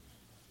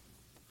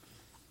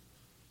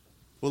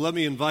Well, let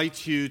me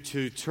invite you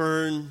to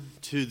turn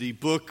to the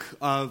book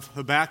of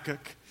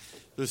Habakkuk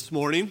this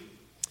morning.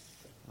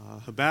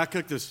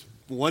 Habakkuk, this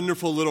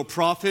wonderful little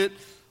prophet.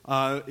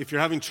 If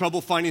you're having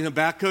trouble finding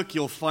Habakkuk,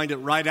 you'll find it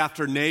right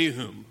after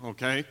Nahum,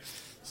 okay?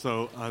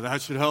 So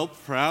that should help,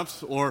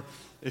 perhaps. Or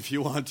if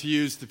you want to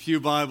use the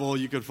Pew Bible,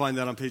 you can find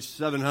that on page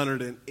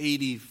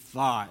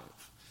 785.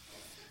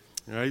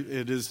 All right?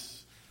 It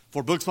is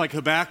for books like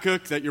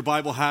Habakkuk that your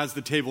Bible has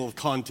the table of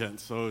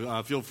contents.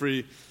 So feel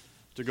free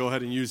to go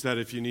ahead and use that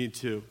if you need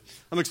to.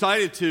 I'm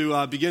excited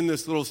to begin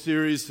this little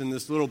series in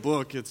this little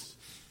book. It's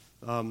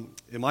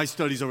in my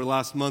studies over the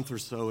last month or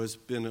so has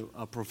been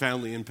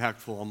profoundly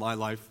impactful on my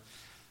life,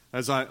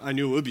 as I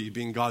knew it would be,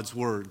 being God's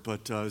Word,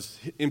 but has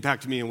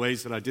impacted me in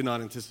ways that I did not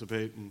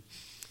anticipate, and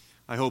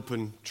I hope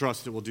and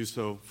trust it will do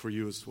so for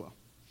you as well.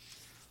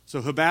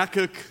 So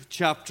Habakkuk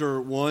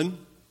chapter 1,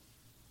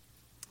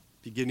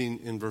 beginning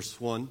in verse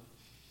 1.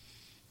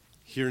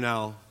 Hear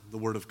now the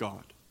Word of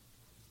God.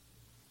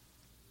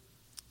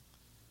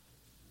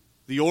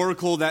 The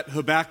oracle that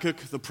Habakkuk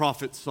the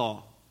prophet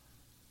saw.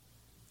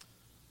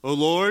 O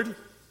Lord,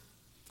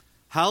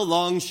 how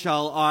long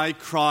shall I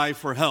cry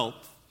for help,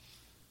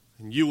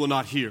 and you will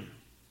not hear?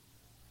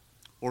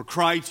 Or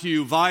cry to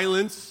you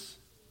violence,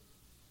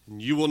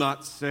 and you will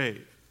not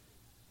save?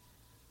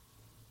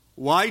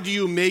 Why do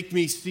you make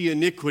me see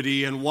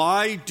iniquity, and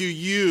why do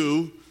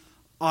you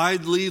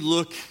idly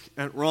look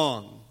at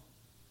wrong?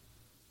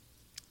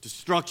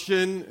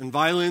 Destruction and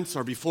violence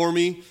are before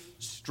me.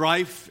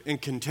 Strife and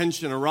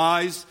contention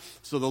arise,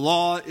 so the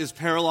law is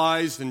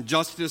paralyzed and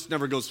justice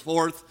never goes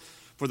forth.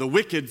 For the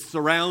wicked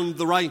surround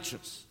the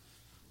righteous,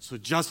 so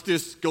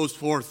justice goes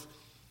forth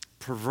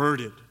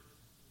perverted.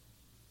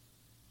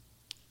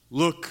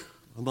 Look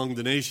among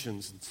the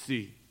nations and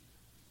see.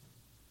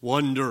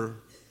 Wonder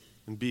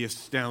and be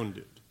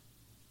astounded.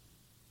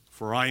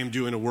 For I am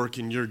doing a work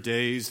in your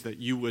days that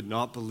you would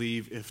not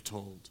believe if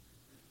told.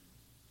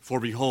 For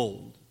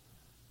behold,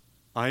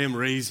 I am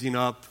raising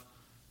up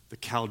the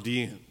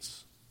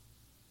Chaldeans,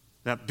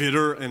 that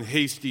bitter and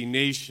hasty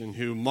nation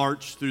who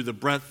march through the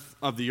breadth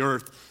of the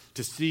earth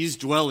to seize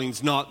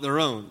dwellings not their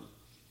own.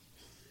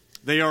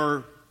 They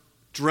are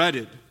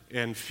dreaded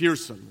and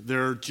fearsome.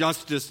 Their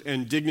justice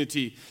and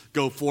dignity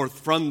go forth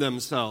from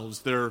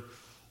themselves. Their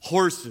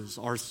horses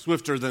are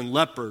swifter than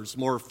leopards,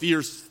 more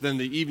fierce than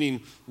the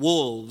evening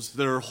wolves.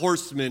 Their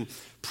horsemen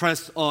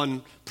press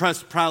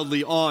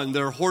proudly on.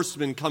 Their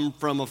horsemen come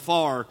from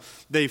afar.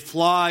 They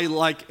fly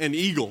like an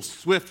eagle,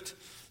 swift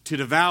to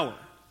devour.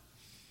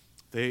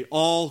 They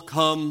all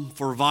come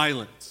for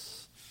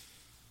violence.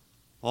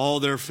 All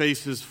their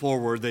faces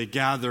forward, they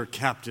gather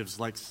captives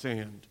like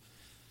sand.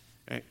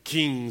 At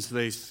kings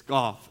they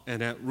scoff,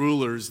 and at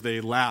rulers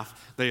they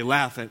laugh. They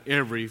laugh at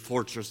every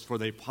fortress, for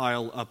they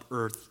pile up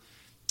earth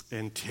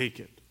and take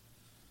it.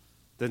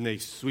 Then they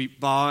sweep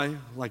by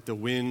like the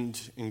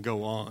wind and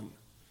go on.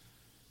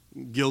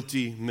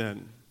 Guilty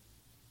men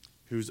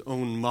whose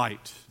own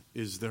might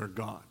is their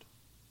God.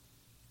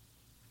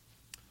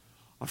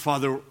 Our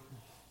Father,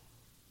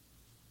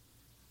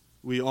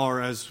 we are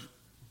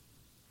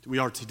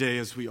today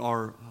as we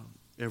are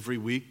every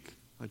week,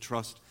 I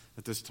trust,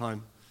 at this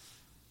time,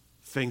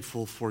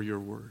 thankful for your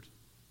word.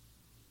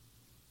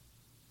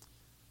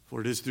 For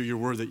it is through your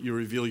word that you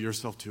reveal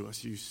yourself to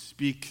us. You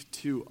speak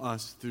to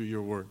us through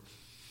your word.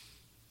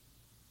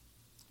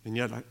 And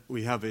yet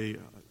we have a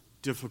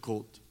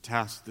difficult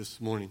task this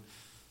morning.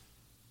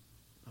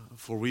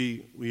 For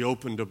we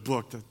opened a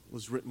book that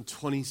was written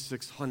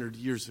 2,600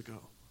 years ago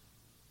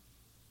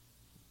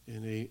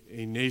in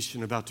a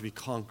nation about to be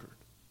conquered.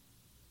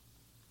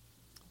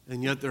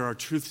 And yet there are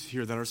truths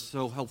here that are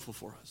so helpful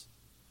for us.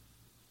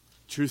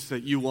 Truths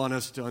that you want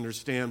us to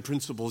understand,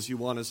 principles you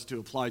want us to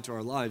apply to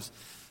our lives,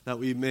 that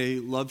we may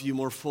love you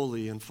more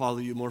fully and follow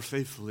you more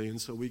faithfully.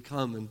 And so we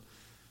come and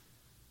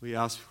we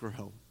ask for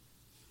help.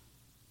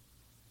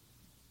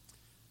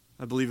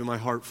 I believe in my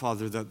heart,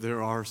 Father, that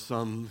there are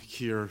some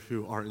here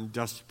who are in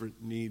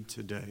desperate need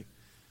today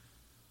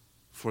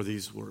for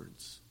these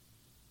words.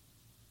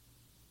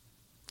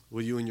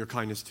 Will you, in your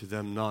kindness to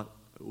them,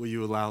 will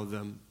you allow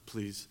them,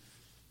 please,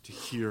 to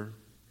hear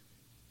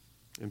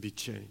and be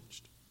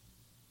changed?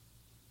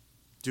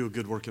 Do a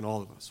good work in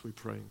all of us, we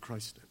pray in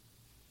Christ's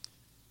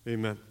name.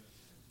 Amen.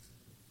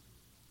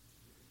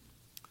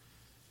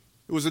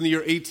 It was in the year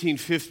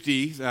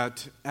 1850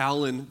 that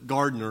Allen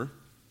Gardner,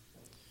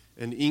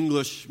 an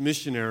English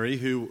missionary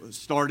who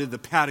started the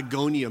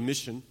Patagonia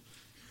mission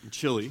in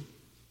Chile,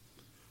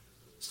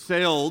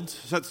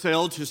 set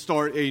sail to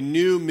start a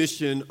new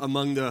mission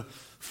among the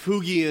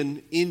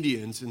Fuegian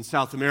Indians in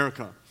South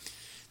America.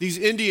 These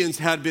Indians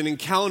had been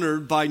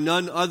encountered by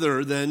none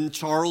other than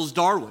Charles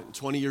Darwin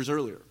 20 years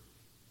earlier.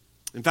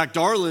 In fact,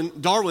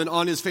 Darwin,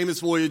 on his famous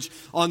voyage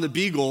on the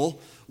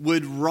Beagle,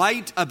 would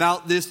write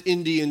about this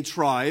Indian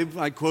tribe.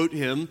 I quote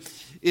him,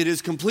 "It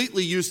is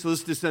completely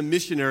useless to send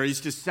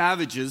missionaries to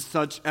savages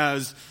such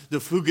as the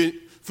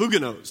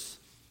Fuegianos,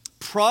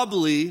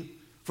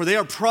 for they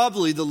are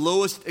probably the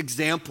lowest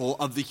example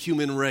of the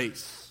human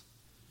race."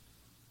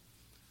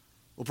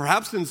 Well,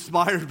 perhaps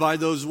inspired by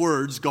those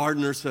words,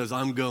 Gardner says,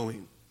 I'm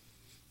going.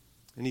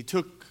 And he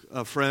took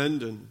a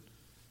friend and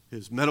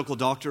his medical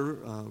doctor,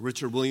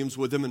 Richard Williams,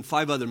 with him, and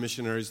 5 other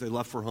missionaries. They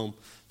left for home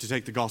to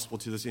take the gospel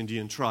to this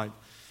Indian tribe.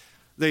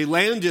 They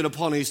landed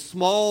upon a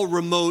small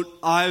remote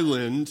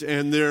island,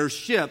 and their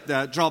ship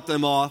that dropped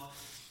them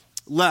off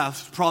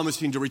left,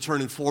 promising to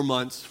return in 4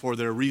 months for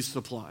their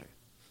resupply.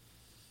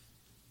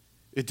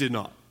 It did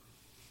not.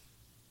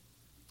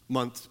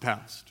 Months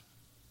passed,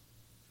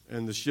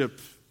 and the ship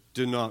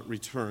did not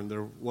return.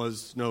 There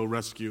was no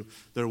rescue.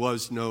 There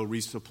was no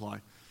resupply.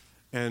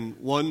 And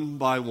one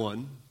by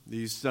one,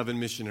 these 7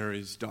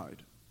 missionaries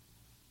died.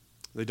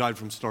 They died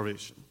from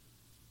starvation.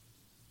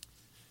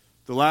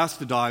 The last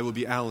to die would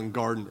be Alan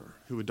Gardner,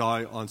 who would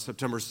die on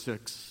September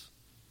 6,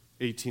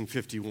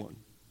 1851.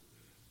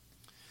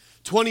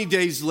 20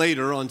 days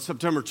later, on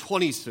September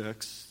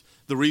 26th,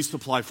 the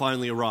resupply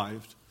finally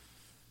arrived.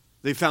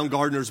 They found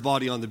Gardner's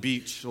body on the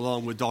beach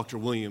along with Dr.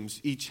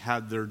 Williams. Each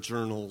had their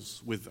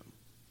journals with them.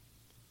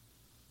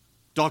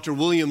 Dr.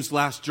 Williams'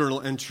 last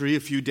journal entry,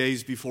 a few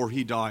days before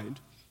he died,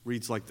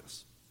 reads like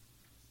this.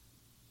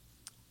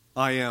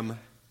 I am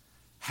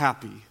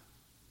happy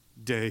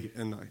day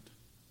and night,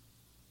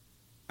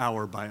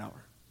 hour by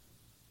hour.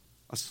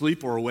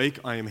 Asleep or awake,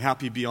 I am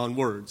happy beyond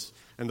words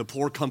and the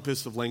poor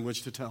compass of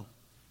language to tell.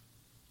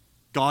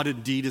 God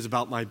indeed is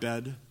about my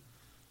bed.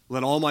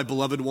 Let all my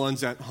beloved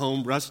ones at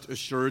home rest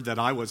assured that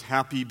I was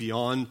happy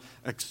beyond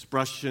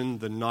expression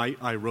the night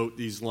I wrote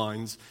these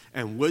lines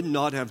and would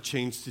not have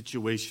changed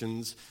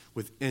situations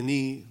with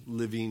any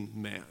living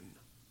man.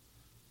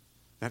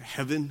 That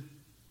heaven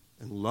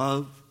and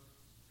love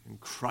and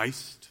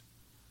Christ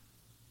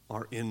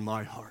are in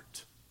my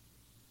heart.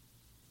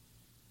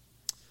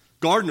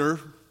 Gardner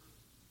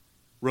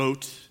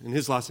wrote in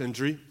his last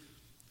entry,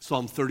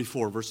 Psalm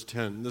 34, verse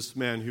 10, this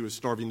man who was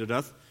starving to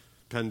death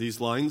penned these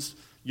lines,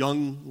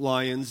 young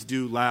lions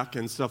do lack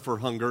and suffer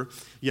hunger,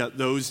 yet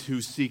those who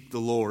seek the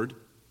Lord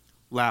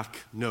lack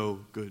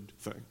no good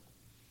thing.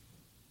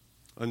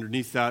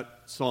 Underneath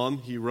that psalm,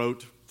 he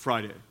wrote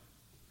Friday,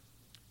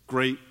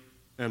 great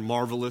and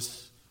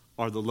marvelous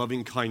are the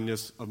loving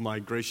kindness of my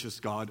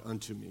gracious God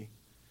unto me.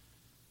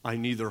 I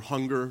neither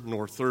hunger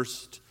nor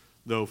thirst,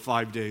 though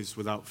 5 days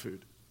without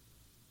food.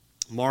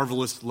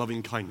 Marvelous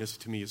loving kindness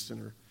to me, a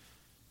sinner.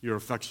 Your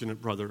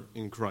affectionate brother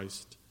in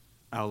Christ,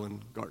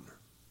 Alan Gardner.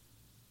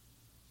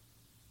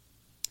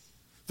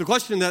 The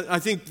question that I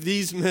think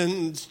these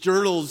men's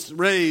journals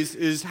raise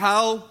is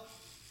how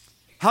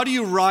do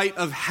you write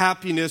of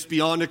happiness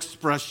beyond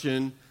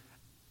expression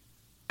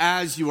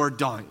as you are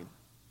dying?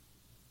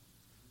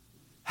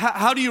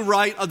 How do you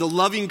write of the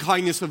loving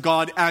kindness of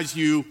God as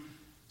you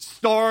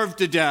starve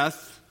to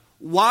death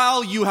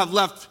while you have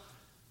left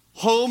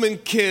home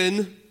and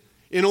kin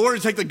in order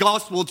to take the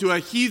gospel to a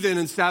heathen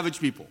and savage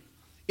people?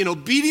 In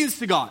obedience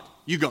to God,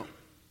 you go.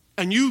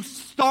 And you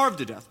starve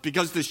to death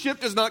because the ship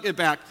does not get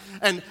back.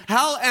 And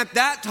how at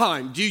that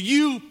time do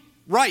you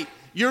write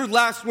your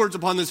last words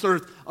upon this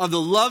earth of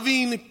the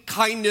loving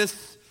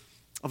kindness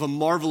of a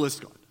marvelous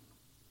God?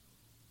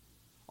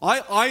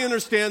 I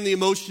understand the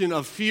emotion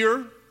of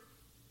fear.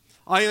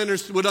 I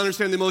would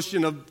understand the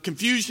emotion of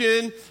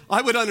confusion.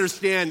 I would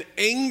understand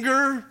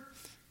anger.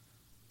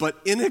 But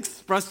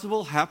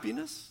inexpressible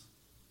happiness?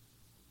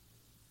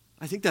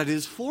 I think that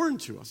is foreign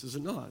to us, is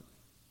it not?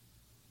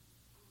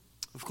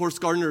 Of course,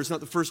 Gardner is not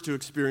the first to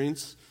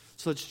experience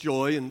such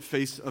joy in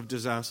face of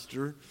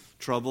disaster,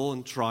 trouble,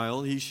 and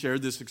trial. He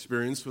shared this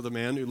experience with a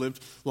man who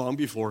lived long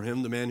before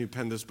him, the man who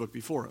penned this book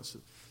before us.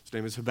 His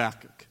name is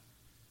Habakkuk.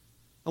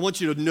 I want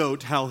you to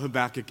note how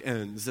Habakkuk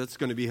ends. That's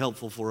going to be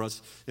helpful for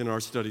us in our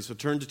study. So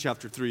turn to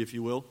chapter 3, if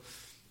you will,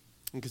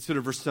 and consider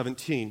verse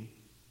 17.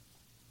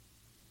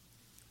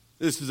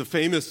 This is a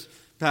famous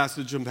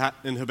passage in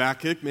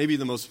Habakkuk, maybe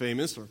the most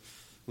famous, or at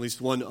least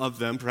one of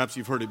them. Perhaps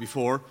you've heard it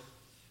before.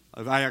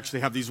 I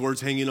actually have these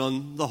words hanging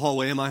on the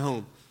hallway in my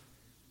home.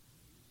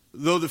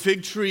 Though the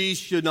fig tree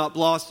should not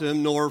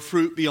blossom, nor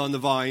fruit be on the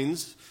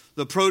vines,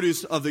 the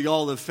produce of the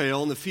olive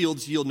fail, and the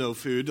fields yield no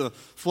food, the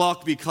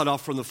flock be cut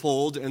off from the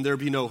fold, and there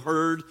be no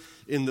herd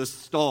in the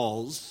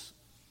stalls,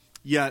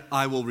 yet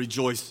I will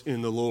rejoice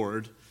in the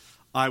Lord.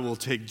 I will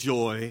take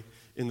joy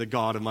in the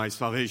God of my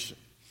salvation.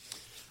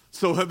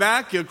 So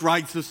Habakkuk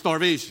writes of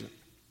starvation.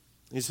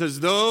 He says,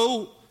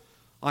 though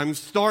I'm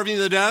starving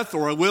to death,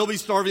 or I will be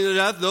starving to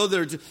death, though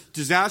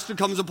disaster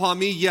comes upon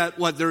me, yet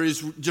there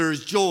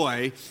is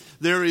joy.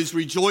 There is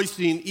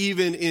rejoicing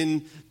even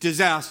in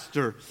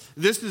disaster.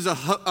 This is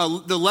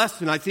the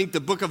lesson I think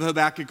the book of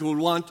Habakkuk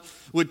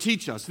would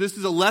teach us. This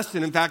is a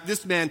lesson, in fact,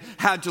 this man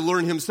had to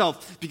learn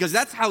himself, because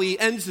that's how he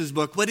ends his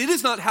book, but it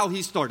is not how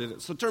he started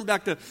it. So turn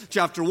back to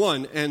chapter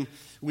 1, and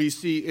we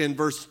see in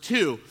verse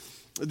 2,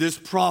 this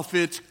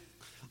prophet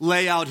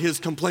lay out his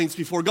complaints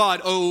before God.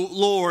 O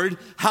Lord,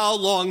 how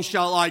long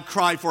shall I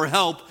cry for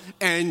help,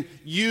 and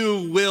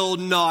you will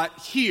not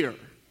hear?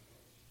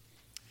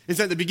 It's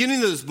at the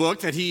beginning of this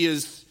book that he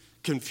is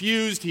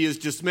confused, he is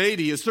dismayed,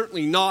 he is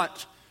certainly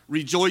not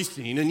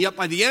rejoicing. And yet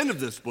by the end of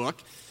this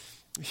book,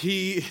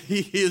 he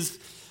is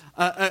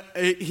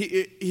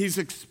He's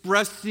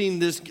expressing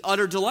this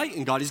utter delight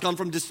in God. He's gone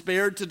from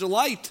despair to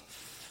delight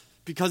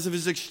because of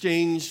his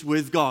exchange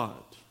with God.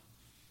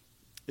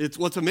 It's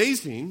what's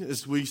amazing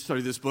as we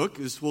study this book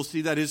is we'll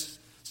see that his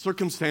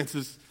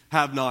circumstances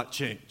have not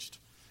changed.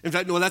 In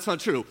fact, no, that's not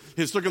true.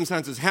 His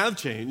circumstances have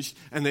changed,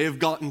 and they have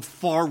gotten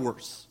far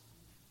worse.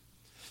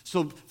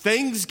 So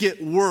things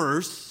get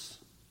worse,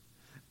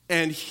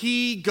 and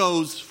he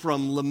goes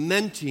from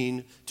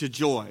lamenting to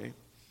joy.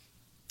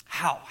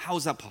 How? How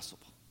is that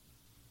possible?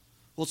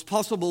 Well, it's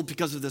possible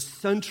because of the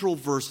central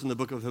verse in the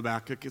book of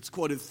Habakkuk. It's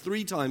quoted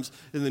 3 times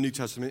in the New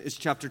Testament. It's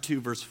chapter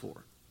 2, verse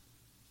 4.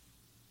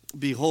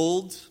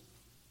 Behold,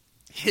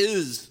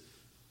 his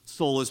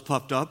soul is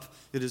puffed up.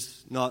 It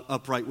is not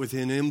upright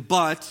within him,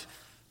 but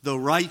the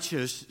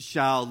righteous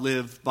shall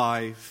live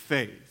by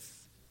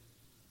faith.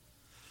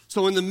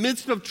 So in the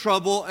midst of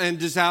trouble and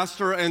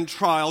disaster and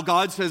trial,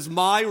 God says,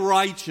 my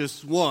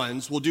righteous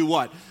ones will do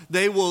what?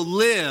 They will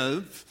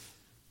live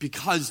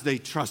because they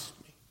trust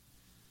me,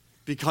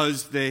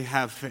 because they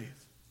have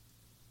faith.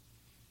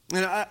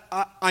 And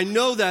I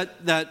know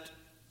that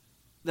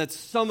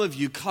some of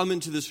you come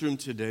into this room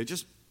today,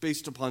 just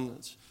based upon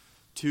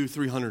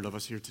 200-300 of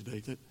us here today,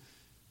 that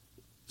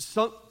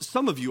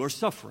some of you are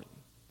suffering.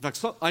 In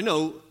fact, I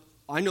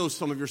know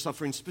some of you are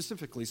suffering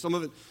specifically. Some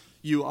of it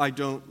I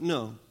don't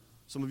know.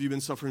 Some of you have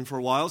been suffering for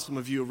a while. Some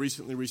of you have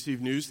recently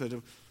received news that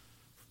have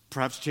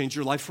perhaps changed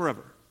your life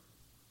forever.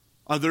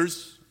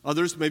 Others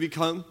maybe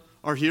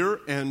are here,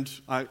 and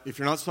if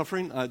you're not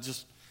suffering,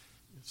 just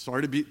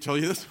sorry to tell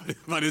you this,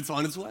 but it's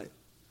on its way.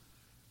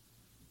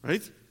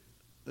 Right?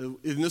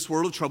 In this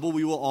world of trouble,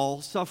 we will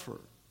all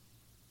suffer.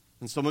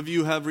 And some of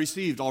you have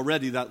received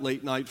already that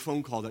late night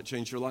phone call that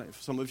changed your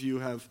life. Some of you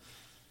have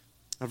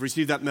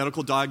received that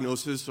medical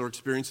diagnosis or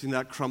experiencing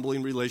that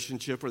crumbling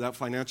relationship or that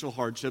financial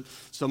hardship.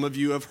 Some of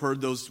you have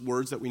heard those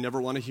words that we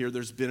never want to hear.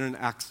 There's been an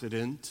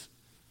accident.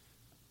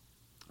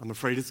 I'm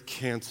afraid it's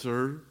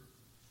cancer.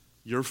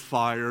 You're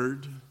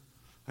fired.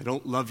 I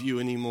don't love you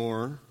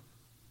anymore.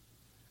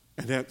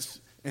 And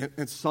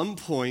at some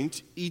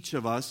point, each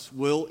of us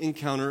will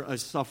encounter a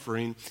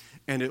suffering,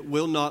 and it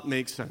will not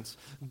make sense.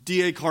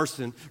 D.A.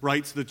 Carson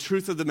writes, the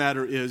truth of the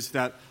matter is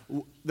that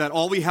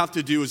all we have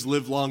to do is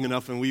live long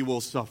enough and we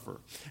will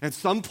suffer. At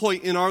some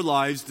point in our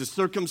lives, the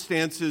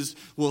circumstances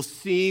will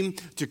seem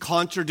to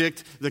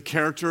contradict the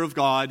character of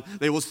God.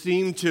 They will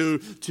seem to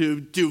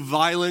do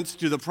violence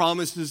to the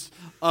promises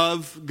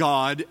of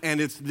God, and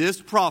it's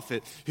this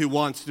prophet who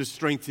wants to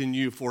strengthen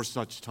you for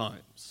such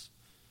times.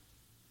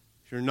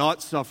 If you're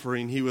not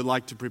suffering, he would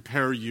like to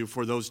prepare you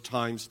for those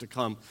times to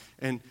come.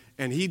 And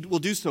he will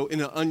do so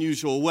in an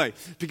unusual way.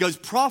 Because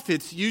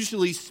prophets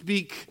usually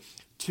speak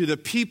to the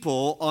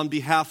people on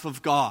behalf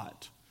of God.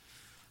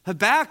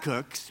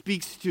 Habakkuk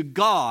speaks to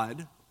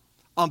God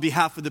on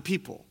behalf of the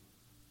people.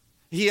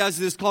 He has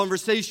this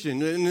conversation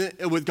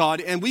with God,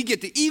 and we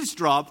get to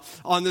eavesdrop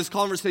on this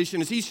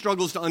conversation as he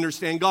struggles to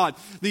understand God.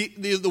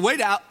 The way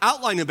to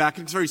outline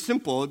Habakkuk is very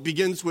simple. It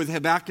begins with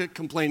Habakkuk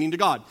complaining to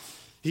God.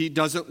 He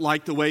doesn't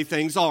like the way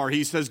things are.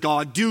 He says,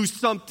 God, do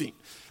something.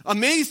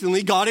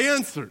 Amazingly, God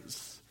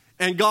answers.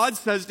 And God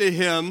says to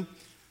him,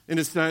 in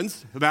a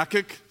sense,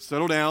 Habakkuk,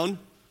 settle down,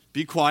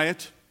 be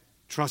quiet,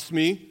 trust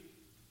me,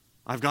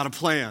 I've got a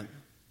plan.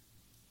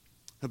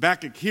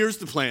 Habakkuk hears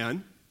the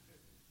plan,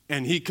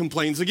 and he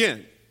complains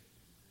again.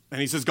 And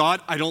he says,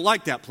 God, I don't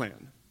like that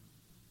plan.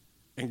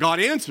 And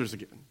God answers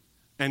again.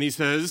 And he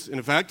says, in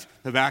effect,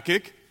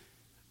 Habakkuk,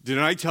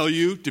 didn't I tell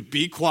you to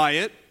be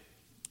quiet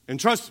and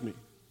trust me?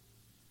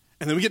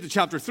 And then we get to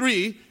chapter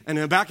 3, and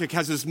Habakkuk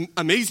has this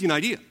amazing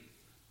idea.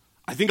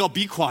 I think I'll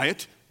be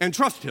quiet and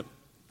trust him.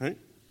 Right?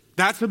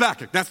 That's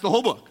Habakkuk. That's the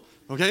whole book.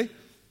 Okay?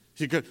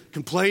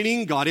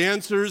 Complaining, God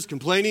answers.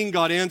 Complaining,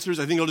 God answers.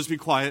 I think I'll just be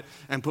quiet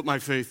and put my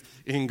faith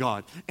in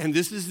God. And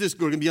we're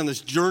going to be on this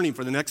journey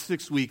for the next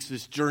 6 weeks,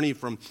 this journey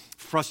from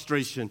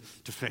frustration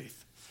to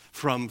faith,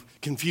 from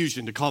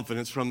confusion to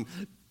confidence, from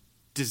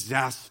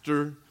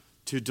disaster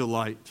to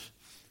delight.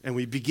 And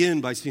we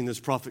begin by seeing this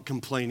prophet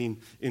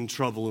complaining in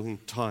troubling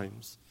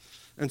times.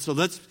 And so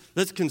let's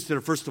consider,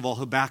 first of all,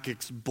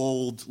 Habakkuk's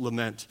bold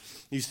lament.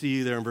 You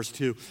see there in verse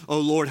 2, O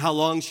Lord, how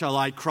long shall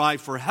I cry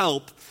for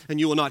help and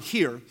you will not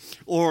hear?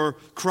 Or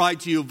cry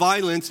to you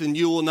violence and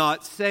you will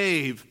not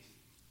save?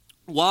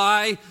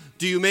 Why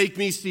do you make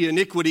me see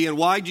iniquity and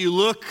why do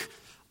you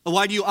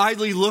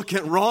idly look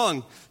at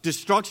wrong?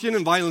 Destruction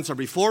and violence are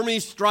before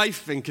me,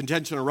 strife and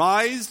contention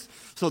arise.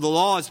 So the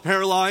law is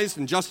paralyzed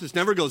and justice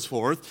never goes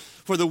forth.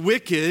 For the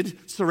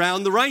wicked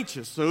surround the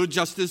righteous. So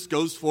justice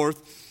goes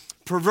forth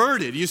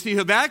perverted. You see,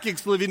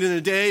 Habakkuk's living in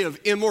a day of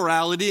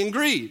immorality and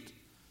greed.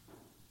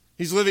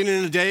 He's living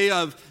in a day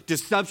of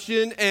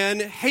deception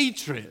and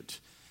hatred.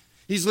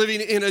 He's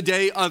living in a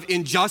day of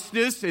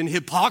injustice and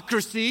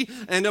hypocrisy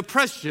and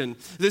oppression.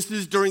 This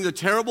is during the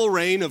terrible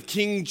reign of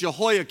King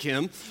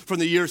Jehoiakim from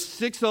the year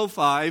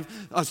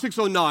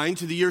 609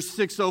 to the year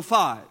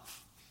 605.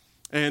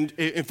 And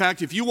in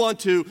fact, if you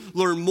want to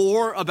learn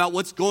more about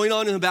what's going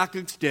on in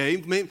Habakkuk's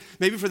day,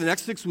 maybe for the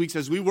next 6 weeks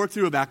as we work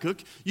through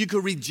Habakkuk, you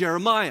could read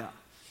Jeremiah.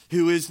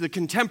 who is the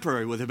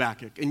contemporary with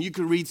Habakkuk. And you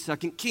can read 2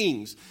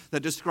 Kings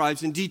that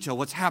describes in detail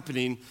what's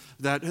happening,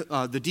 that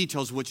the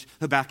details which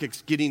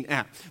Habakkuk's getting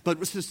at.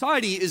 But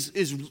society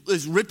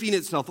is ripping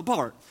itself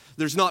apart.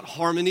 There's not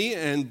harmony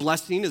and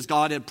blessing as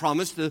God had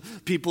promised the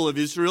people of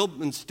Israel.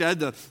 Instead,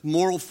 the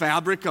moral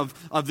fabric of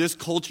this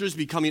culture is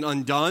becoming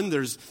undone.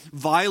 There's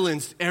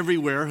violence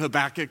everywhere,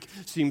 Habakkuk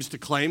seems to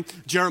claim.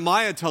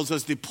 Jeremiah tells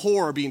us the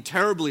poor are being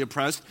terribly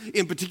oppressed,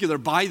 in particular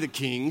by the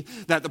king,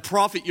 that the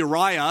prophet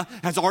Uriah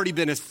has already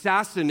been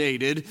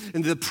assassinated,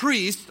 and the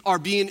priests are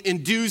being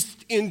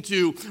induced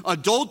into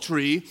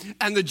adultery,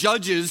 and the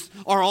judges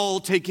are all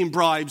taking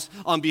bribes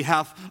on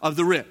behalf of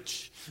the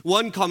rich.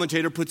 One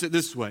commentator puts it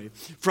this way: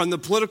 from the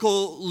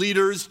political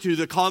leaders to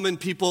the common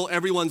people,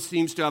 everyone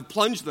seems to have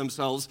plunged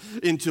themselves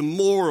into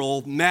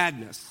moral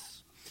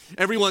madness.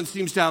 Everyone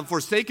seems to have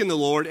forsaken the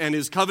Lord and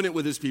his covenant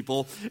with his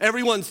people.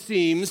 Everyone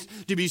seems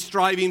to be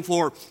striving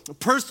for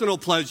personal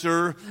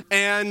pleasure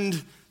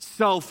and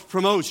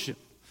self-promotion.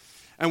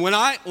 And when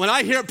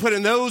I hear it put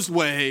in those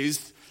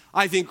ways,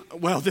 I think,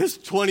 well, this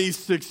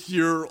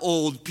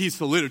 26-year-old piece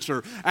of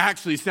literature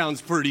actually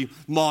sounds pretty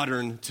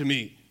modern to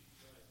me.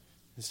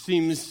 It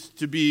seems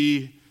to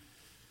be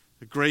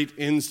a great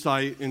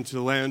insight into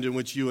the land in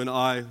which you and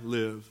I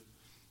live.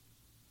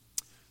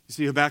 You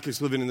see,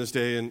 Habakkuk's living in this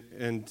day,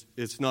 and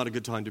it's not a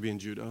good time to be in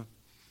Judah.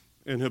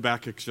 And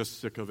Habakkuk's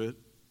just sick of it.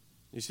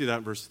 You see that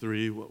in verse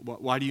 3.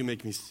 Why do you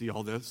make me see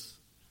all this?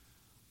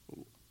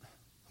 I'm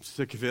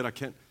sick of it. I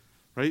can't,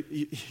 right?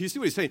 You see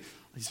what he's saying?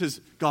 He says,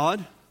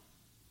 God,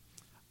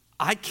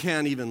 I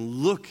can't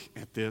even look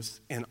at this,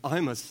 and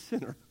I'm a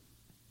sinner.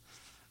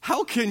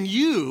 How can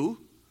you,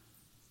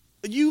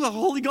 a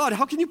holy God,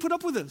 how can you put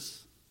up with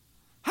this?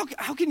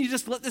 How can you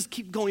just let this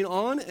keep going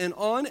on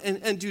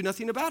and do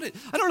nothing about it?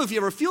 I don't know if you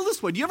ever feel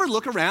this way. Do you ever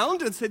look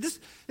around and say, this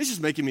is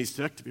just making me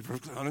sick, to be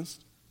perfectly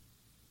honest?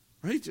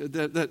 Right?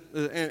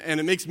 And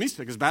it makes me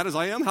sick. As bad as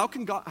I am, how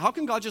can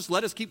God just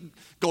let us keep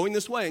going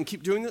this way and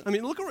keep doing it? I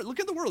mean, look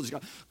at the world. You've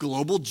got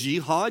global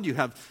jihad. You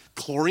have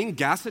chlorine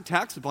gas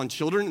attacks upon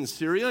children in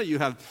Syria. You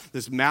have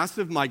this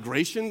massive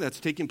migration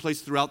that's taking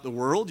place throughout the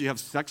world. You have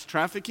sex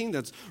trafficking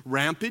that's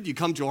rampant. You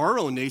come to our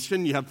own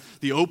nation. You have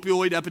the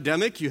opioid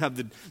epidemic. You have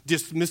the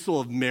dismissal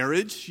of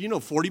marriage.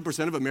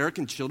 40% of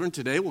American children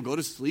today will go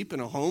to sleep in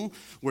a home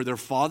where their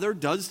father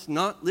does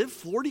not live.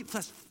 40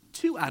 plus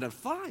 2 out of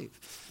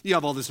 5. You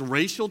have all this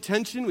racial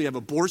tension. We have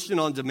abortion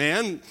on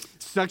demand.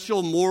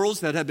 Sexual morals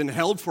that have been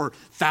held for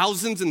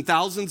thousands and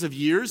thousands of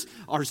years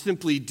are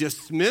simply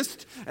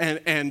dismissed.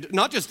 And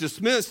not just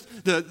dismissed,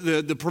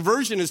 the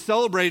perversion is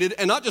celebrated.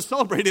 And not just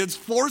celebrated, it's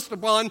forced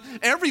upon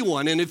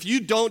everyone. And if you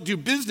don't do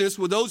business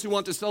with those who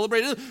want to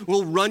celebrate it,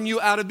 we'll run you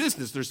out of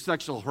business. There's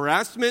sexual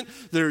harassment.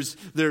 There's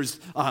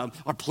our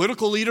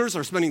political leaders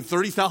are spending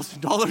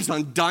 $30,000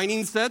 on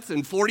dining sets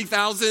and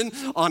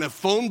 $40,000 on a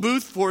phone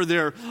booth for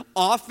their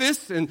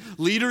office. And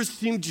leaders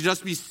seem to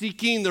just be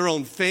seeking their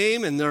own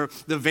fame and the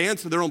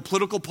advance of their own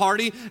political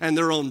party and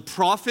their own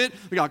profit.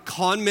 We got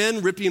con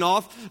men ripping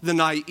off the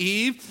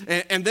naive.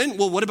 And then,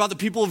 well, what about the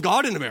people of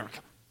God in America?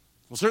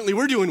 Well, certainly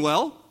we're doing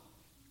well.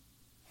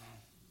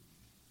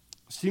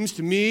 Seems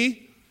to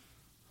me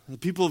the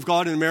people of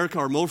God in America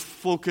are more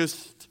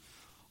focused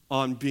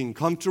on being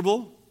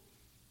comfortable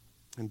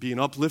and being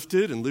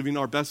uplifted and living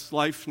our best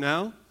life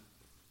now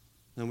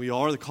than we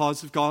are the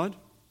cause of God.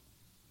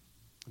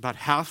 About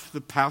half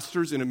the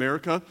pastors in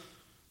America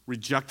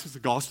reject the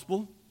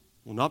gospel,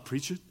 will not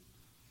preach it.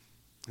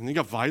 And then you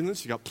got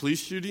violence, you got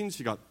police shootings,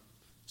 you got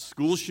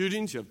school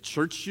shootings, you have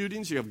church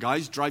shootings, you have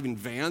guys driving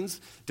vans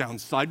down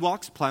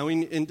sidewalks,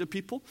 plowing into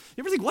people.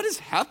 You ever think, what is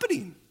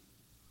happening?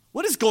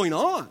 What is going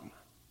on?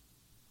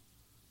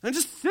 I'm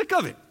just sick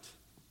of it.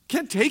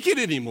 Can't take it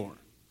anymore.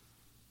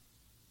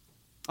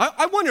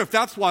 I wonder if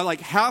that's why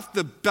like half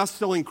the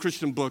best-selling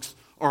Christian books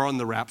are on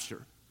the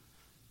rapture.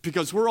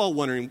 Because we're all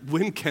wondering,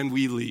 when can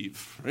we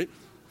leave,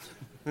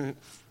 right?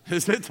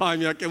 Is it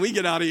time yet? Can we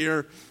get out of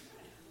here?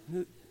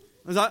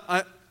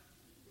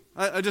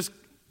 I just,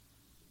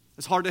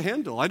 it's hard to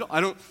handle. I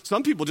don't.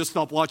 Some people just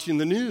stop watching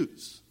the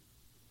news.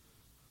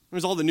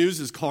 There's all the news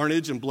is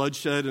carnage and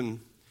bloodshed and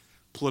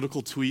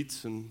political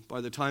tweets, and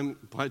by the time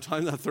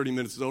that 30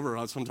 minutes is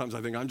over, sometimes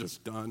I think I'm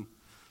just done.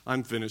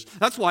 I'm finished.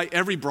 That's why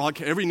every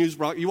news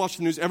broadcast, you watch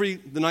the news,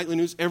 the nightly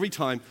news, every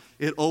time,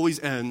 it always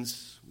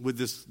ends with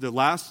this, the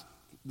last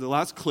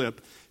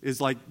clip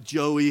is like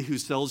Joey who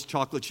sells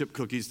chocolate chip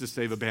cookies to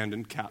save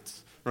abandoned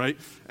cats, right?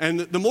 And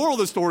the moral of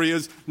the story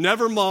is,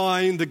 never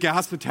mind the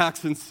gas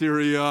attacks in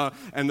Syria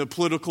and the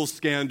political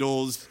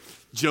scandals,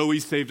 Joey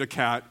saved a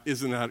cat.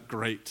 Isn't that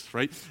great,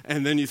 right?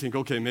 And then you think,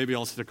 okay, maybe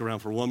I'll stick around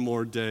for one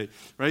more day,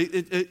 right?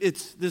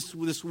 It's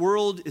this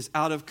world is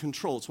out of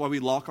control. It's why we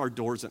lock our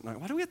doors at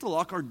night. Why do we have to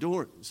lock our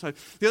doors?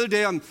 The other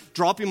day, I'm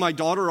dropping my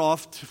daughter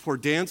off for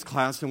dance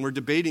class, and we're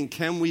debating,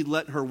 can we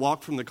let her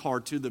walk from the car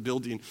to the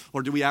building,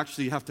 or do we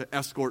actually have to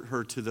escort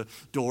her to the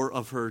door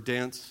of her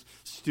dance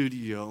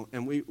studio?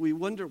 And we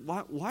wonder,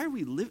 why are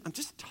we living? I'm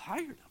just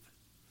tired of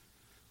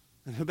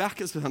it. And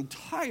Habakkuk said, I'm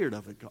tired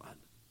of it, God.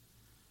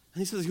 And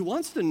he says he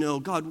wants to know,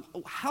 God,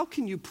 how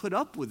can you put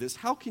up with this?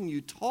 How can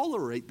you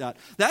tolerate that?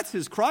 That's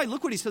his cry.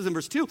 Look what he says in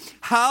verse 2.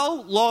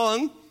 How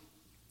long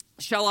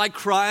shall I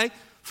cry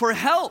for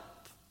help?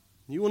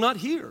 You will not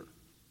hear.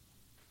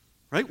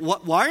 Right?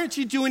 Why aren't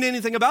you doing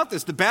anything about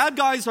this? The bad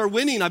guys are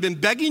winning. I've been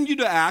begging you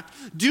to act,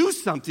 do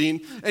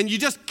something, and you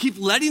just keep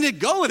letting it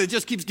go, and it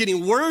just keeps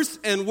getting worse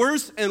and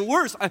worse and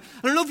worse. I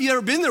don't know if you've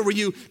ever been there where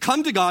you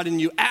come to God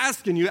and you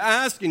ask and you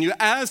ask and you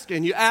ask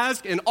and you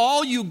ask, and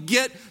all you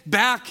get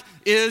back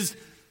is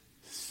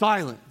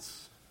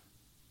silence.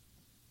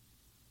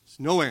 There's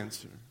no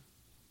answer.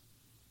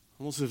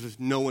 Almost as if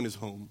no one is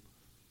home.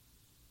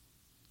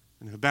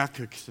 And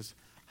Habakkuk says,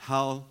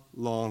 how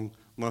long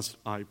must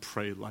I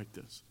pray like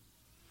this?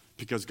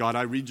 Because, God,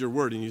 I read your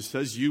word, and it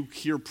says you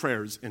hear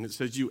prayers, and it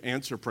says you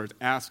answer prayers.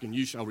 Ask, and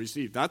you shall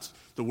receive. That's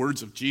the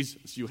words of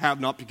Jesus. You have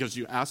not because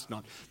you ask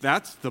not.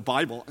 That's the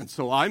Bible. And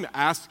so I'm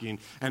asking,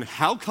 and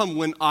how come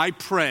when I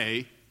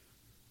pray,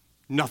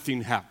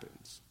 nothing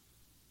happens?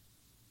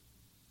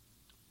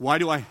 Why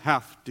do I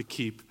have to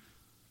keep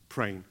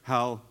praying?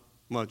 How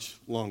much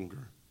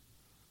longer?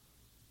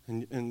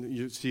 And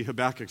you see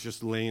Habakkuk's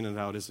just laying it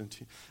out, isn't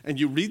he? And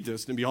you read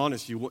this, and to be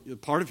honest,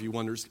 part of you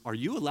wonders, are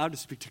you allowed to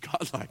speak to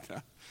God like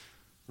that?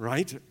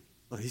 Right?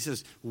 He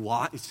says,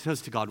 why? It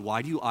says to God,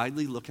 why do you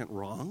idly look at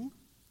wrong?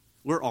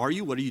 Where are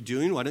you? What are you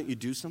doing? Why don't you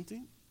do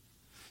something?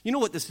 You know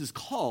what this is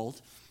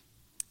called?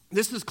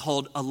 This is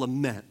called a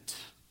lament.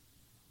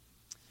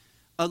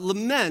 A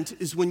lament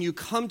is when you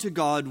come to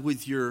God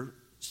with your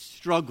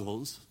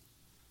struggles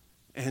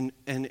and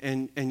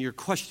your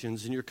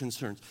questions and your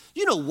concerns.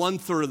 You know,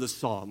 1/3 of the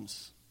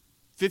Psalms,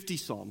 50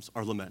 Psalms,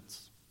 are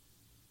laments,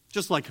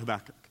 just like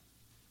Habakkuk.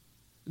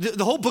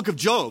 The whole book of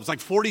Job is like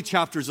 40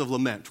 chapters of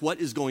lament.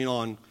 What is going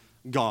on,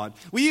 God?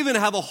 We even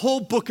have a whole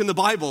book in the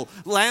Bible,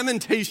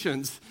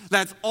 Lamentations,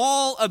 that's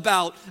all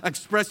about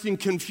expressing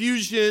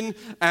confusion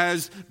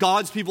as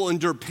God's people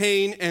endure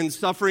pain and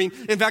suffering.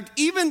 In fact,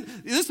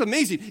 this is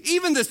amazing,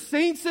 even the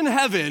saints in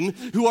heaven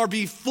who are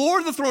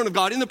before the throne of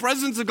God, in the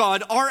presence of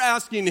God, are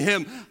asking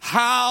him,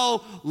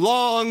 how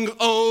long,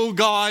 O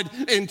God,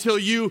 until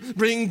you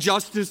bring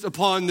justice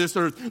upon this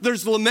earth?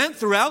 There's lament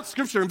throughout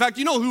Scripture. In fact,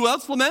 you know who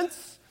else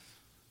laments?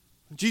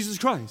 Jesus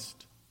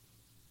Christ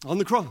on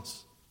the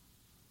cross.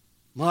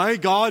 My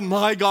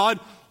God,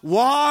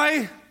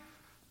 why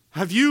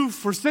have you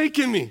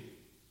forsaken me?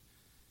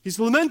 He's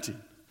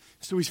lamenting.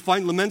 So we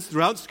find laments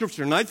throughout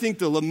Scripture. And I think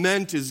the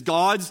lament is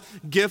God's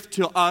gift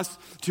to us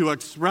to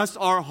express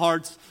our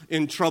hearts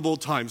in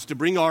troubled times, to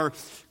bring our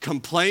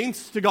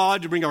complaints to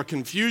God, to bring our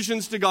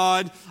confusions to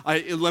God.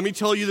 Let me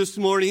tell you this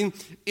morning,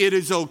 it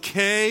is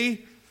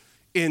okay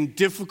in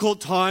difficult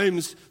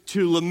times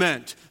to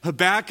lament.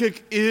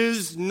 Habakkuk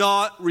is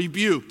not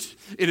rebuked.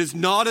 It is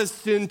not a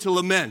sin to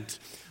lament,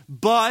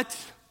 but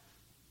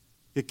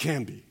it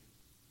can be.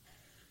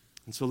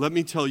 And so let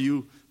me tell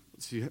you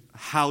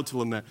how to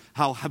lament,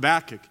 how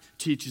Habakkuk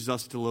teaches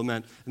us to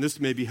lament. And this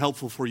may be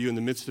helpful for you in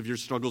the midst of your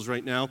struggles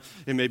right now.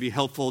 It may be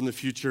helpful in the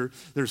future.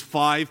 There's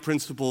 5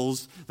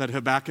 principles that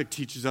Habakkuk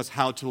teaches us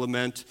how to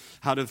lament,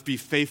 how to be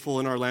faithful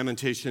in our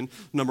lamentation.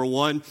 Number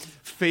 1,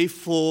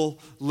 faithful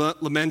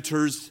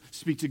lamenters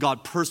speak to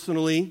God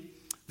personally,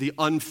 the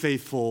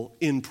unfaithful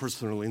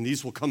impersonally. And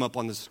these will come up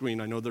on the screen.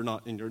 I know they're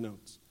not in your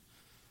notes.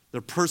 They're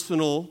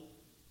personal.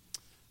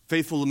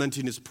 Faithful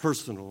lamenting is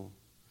personal.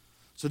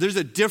 So there's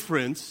a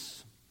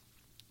difference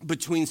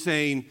between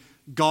saying,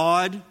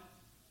 God,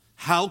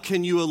 how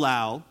can you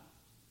allow,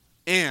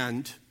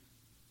 and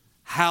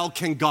how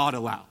can God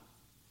allow?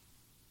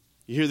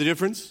 You hear the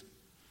difference?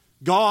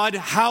 God,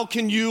 how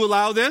can you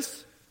allow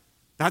this?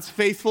 That's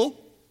faithful.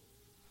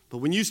 But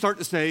when you start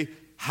to say,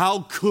 how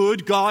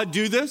could God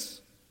do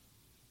this?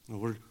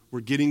 Well, we're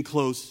getting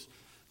close.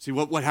 See,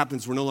 what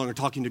happens, we're no longer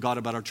talking to God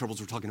about our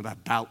troubles, we're talking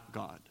about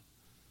God.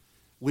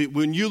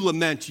 When you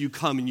lament, you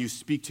come and you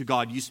speak to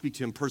God. You speak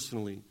to him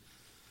personally.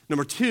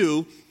 Number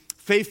 2,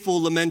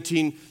 faithful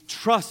lamenting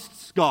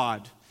trusts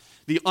God.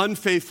 The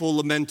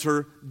unfaithful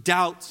lamenter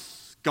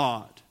doubts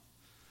God.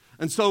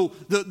 And so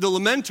the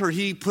lamenter,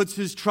 he puts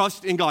his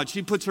trust in God.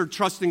 She puts her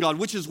trust in God,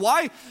 which is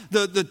why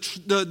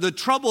the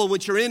trouble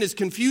which you're in is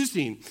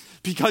confusing.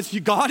 Because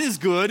God is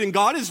good and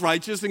God is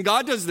righteous and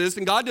God does this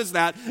and God does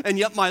that, and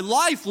yet my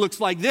life looks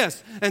like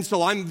this. And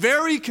so I'm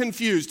very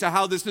confused to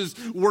how this is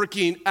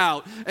working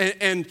out.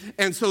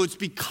 And so it's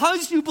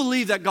because you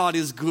believe that God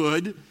is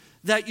good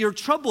that you're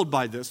troubled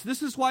by this.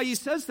 This is why he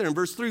says there in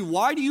verse 3,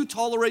 why do you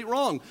tolerate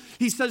wrong?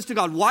 He says to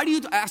God, why do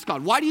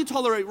you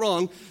tolerate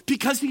wrong?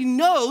 Because he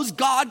knows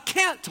God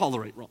can't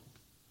tolerate wrong.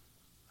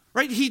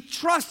 Right? He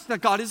trusts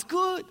that God is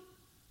good.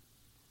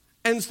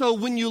 And so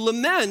when you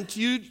lament,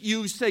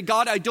 you say,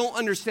 God, I don't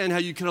understand how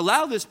you can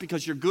allow this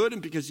because you're good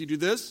and because you do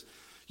this.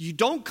 You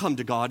don't come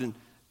to God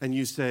and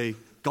you say,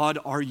 God,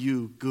 are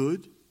you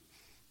good?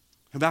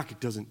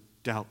 Habakkuk doesn't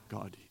doubt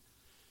God.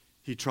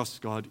 He trusts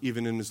God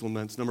even in his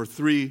laments. Number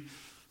 3,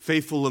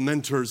 faithful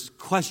lamenters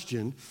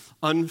question,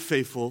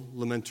 unfaithful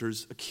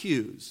lamenters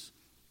accuse.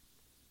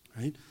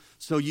 Right?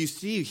 So you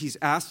see, he's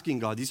asking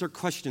God. These are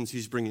questions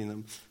he's bringing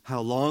them.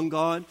 How long,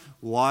 God?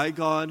 Why,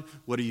 God?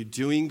 What are you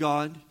doing,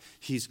 God?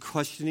 He's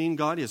questioning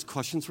God. He has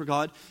questions for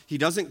God. He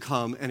doesn't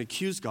come and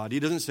accuse God. He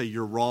doesn't say,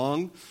 you're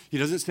wrong. He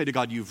doesn't say to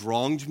God, you've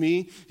wronged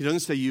me. He doesn't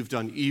say, you've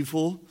done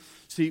evil.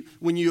 See,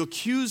 when you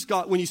accuse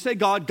God, when you say,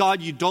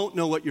 God, you don't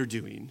know what you're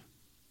doing,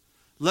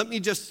 let me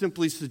just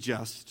simply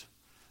suggest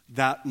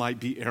that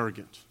might be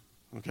arrogant,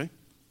 okay?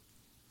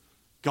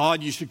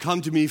 God, you should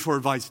come to me for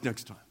advice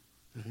next time,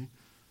 okay?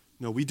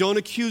 No, we don't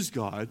accuse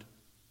God.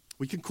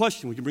 We can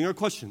question. We can bring our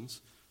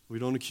questions. We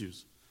don't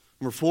accuse.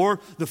 Number 4,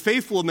 the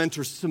faithful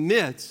lamenter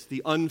submits.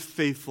 The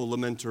unfaithful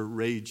lamenter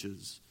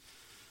rages.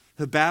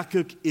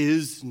 Habakkuk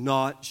is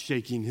not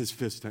shaking his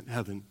fist at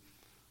heaven.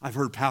 I've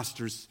heard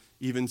pastors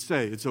even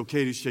say, it's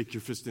okay to shake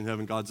your fist in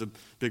heaven. God's a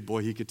big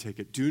boy. He could take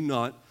it. Do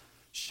not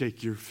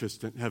shake your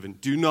fist at heaven.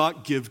 Do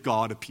not give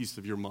God a piece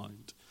of your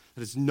mind.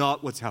 That is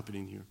not what's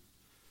happening here.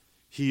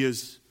 He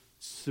is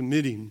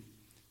submitting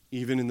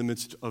even in the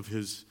midst of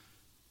his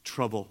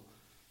trouble.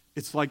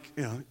 It's like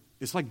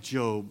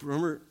Job.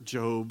 Remember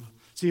Job?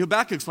 See,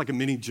 Habakkuk's like a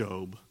mini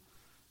Job.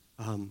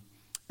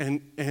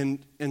 And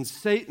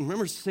Satan,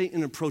 remember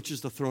Satan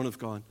approaches the throne of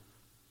God.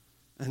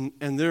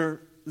 And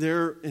they're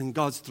in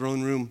God's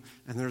throne room,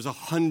 and there's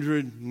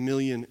 100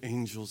 million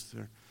angels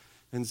there.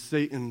 And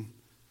Satan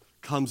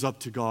comes up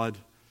to God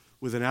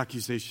with an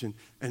accusation,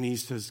 and he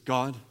says,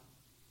 God,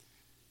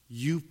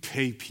 you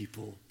pay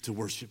people to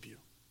worship you.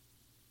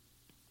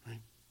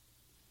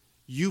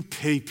 You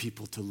pay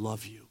people to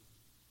love you.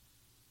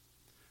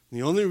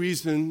 The only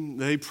reason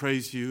they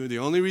praise you, the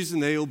only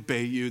reason they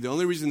obey you, the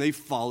only reason they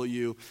follow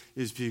you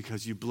is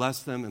because you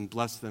bless them and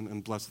bless them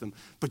and bless them.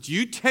 But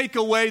you take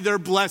away their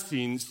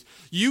blessings,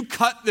 you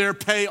cut their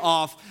pay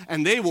off,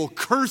 and they will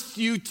curse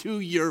you to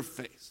your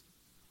face.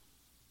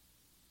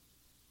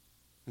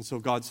 And so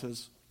God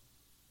says,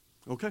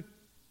 okay,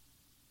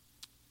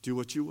 do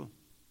what you will.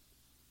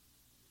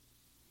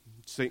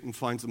 Satan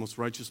finds the most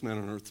righteous man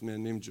on earth, a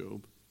man named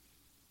Job.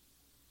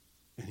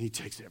 And he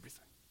takes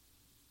everything.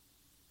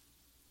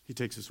 He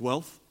takes his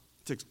wealth,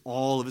 he takes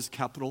all of his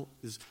capital,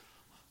 his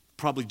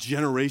probably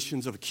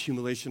generations of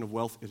accumulation of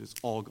wealth. It is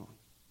all gone.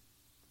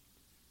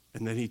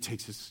 And then he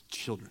takes his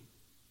children,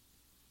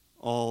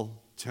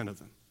 all 10 of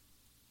them.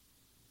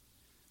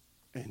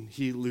 And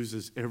he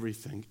loses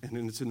everything. And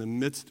it's in the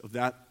midst of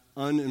that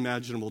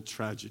unimaginable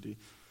tragedy,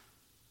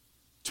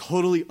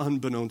 totally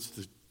unbeknownst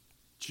to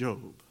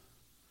Job,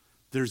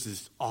 there's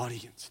this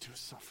audience to his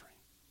suffering.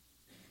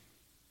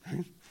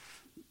 Right?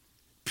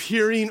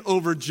 Peering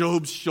over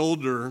Job's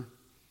shoulder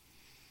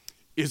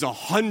is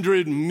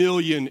 100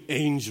 million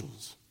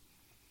angels.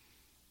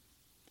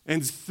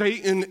 And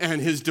Satan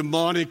and his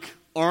demonic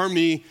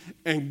army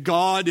and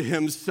God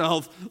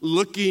himself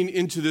looking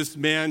into this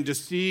man to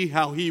see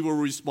how he will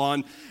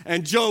respond.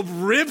 And Job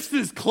rips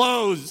his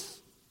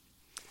clothes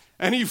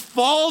and he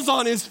falls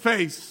on his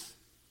face.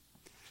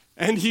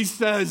 And he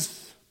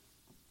says,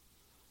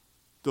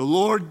 the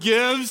Lord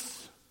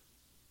gives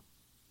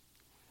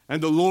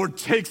and the Lord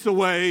takes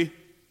away.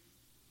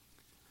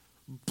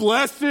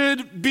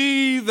 Blessed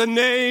be the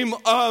name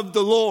of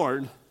the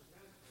Lord.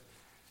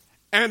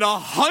 And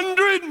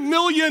 100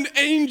 million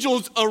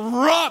angels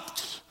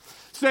erupt,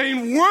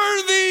 saying,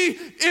 worthy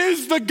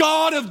is the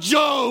God of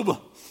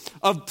Job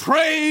of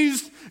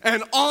praise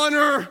and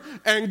honor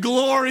and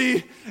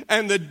glory.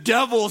 And the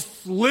devil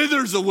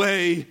slithers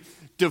away,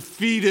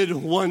 defeated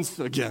once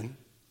again.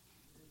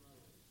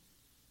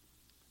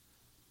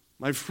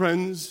 My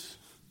friends,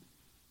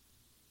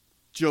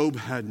 Job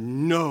had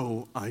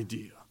no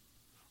idea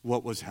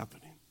what was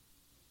happening.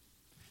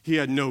 He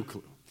had no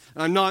clue.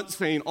 I'm not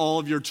saying all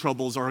of your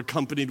troubles are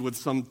accompanied with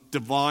some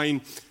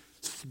divine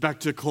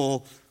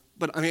spectacle,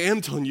 but I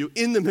am telling you,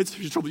 in the midst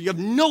of your trouble, you have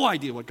no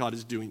idea what God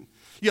is doing.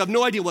 You have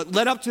no idea what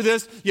led up to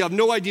this. You have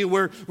no idea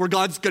where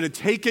God's going to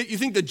take it. You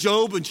think that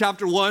Job in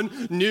chapter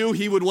 1 knew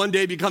he would one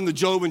day become the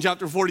Job in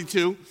chapter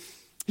 42?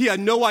 He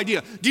had no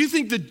idea. Do you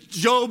think that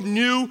Job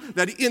knew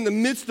that in the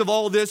midst of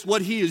all this,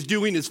 what he is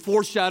doing is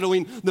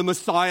foreshadowing the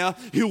Messiah,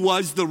 who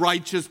was the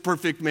righteous,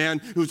 perfect man,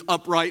 who's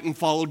upright and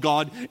followed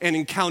God and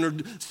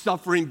encountered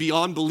suffering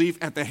beyond belief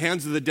at the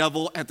hands of the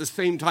devil, at the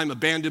same time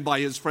abandoned by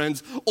his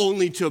friends,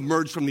 only to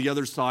emerge from the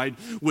other side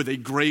with a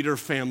greater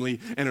family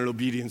and an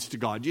obedience to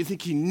God? Do you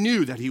think he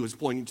knew that he was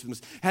pointing to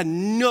this? Had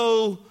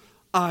no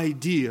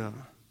idea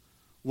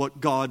what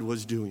God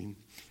was doing.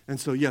 And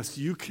so, yes,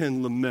 you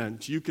can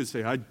lament. You can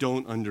say, I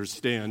don't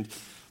understand.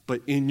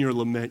 But in your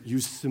lament, you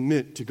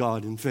submit to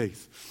God in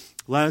faith.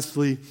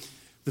 Lastly,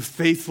 the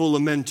faithful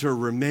lamenter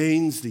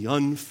remains. The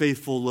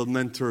unfaithful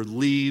lamenter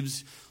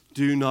leaves.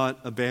 Do not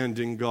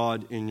abandon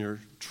God in your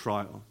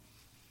trial.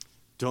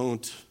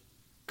 Don't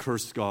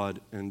curse God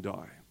and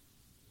die.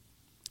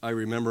 I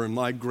remember in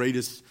my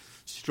greatest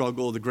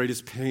struggle, the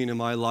greatest pain in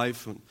my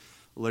life, when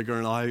Allegra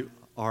and I,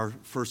 our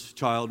first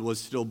child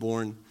was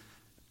stillborn.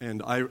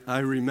 And I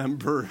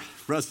remember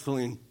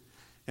wrestling,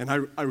 and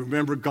I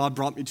remember God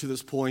brought me to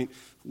this point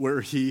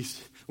where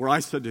I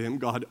said to him,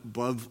 God,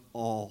 above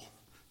all,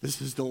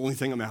 this is the only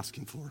thing I'm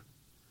asking for.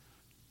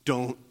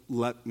 don't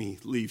let me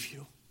leave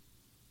you.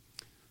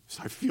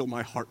 So I feel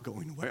my heart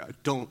going away. I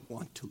don't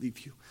want to leave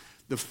you.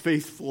 The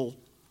faithful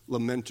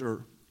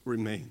lamenter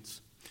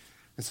remains.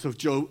 And so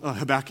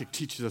Habakkuk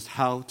teaches us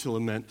how to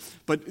lament.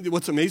 But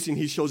what's amazing,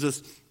 he shows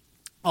us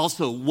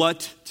also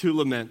what to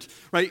lament,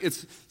 right?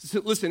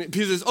 Listen,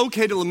 because it's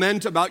okay to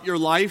lament about your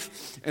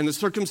life and the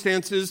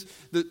circumstances.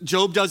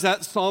 Job does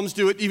that, Psalms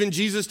do it, even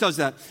Jesus does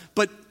that.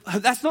 But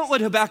that's not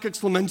what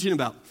Habakkuk's lamenting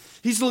about.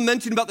 He's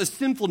lamenting about the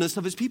sinfulness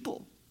of his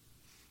people,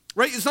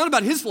 right? It's not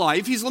about his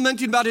life. He's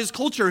lamenting about his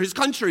culture, his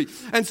country.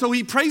 And so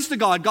he prays to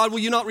God, God, will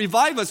you not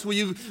revive us? Will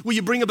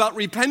you bring about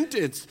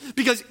repentance?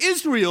 Because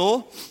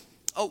Israel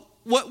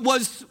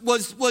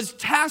was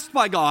tasked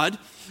by God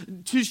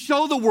to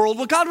show the world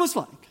what God was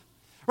like.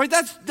 Right?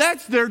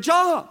 That's their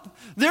job.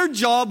 Their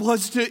job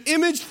was to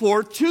image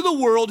forth to the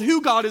world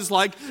who God is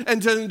like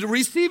and to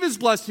receive his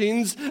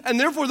blessings, and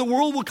therefore the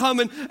world will come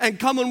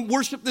and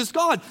worship this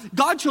God.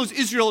 God chose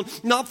Israel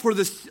not for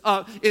this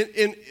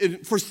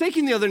in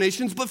forsaking the other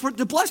nations, but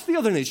to bless the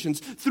other nations.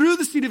 Through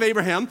the seed of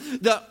Abraham,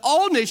 that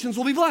all nations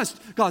will be blessed,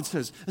 God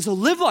says. And so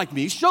live like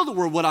me, show the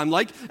world what I'm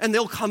like, and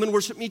they'll come and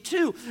worship me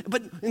too.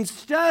 But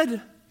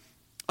instead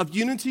of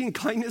unity and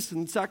kindness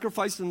and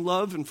sacrifice and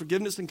love and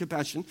forgiveness and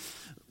compassion,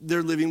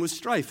 they're living with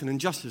strife and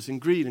injustice and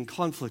greed and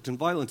conflict and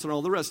violence and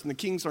all the rest. And the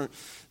kings aren't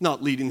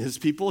not leading his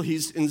people.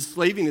 He's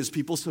enslaving his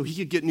people so he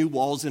could get new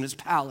walls in his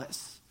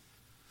palace.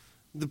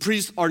 The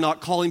priests are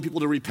not calling people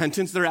to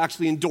repentance. They're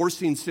actually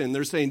endorsing sin.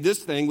 They're saying this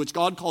thing, which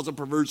God calls a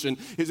perversion,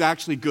 is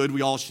actually good.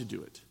 We all should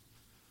do it.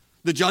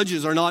 The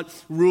judges are not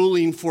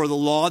ruling for the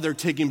law. They're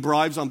taking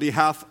bribes on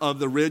behalf of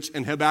the rich,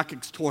 and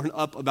Habakkuk's torn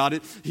up about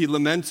it. He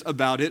laments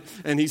about it,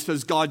 and he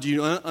says, God, do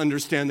you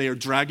understand they are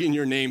dragging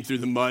your name through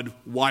the mud?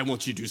 Why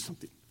won't you do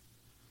something?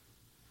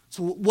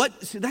 So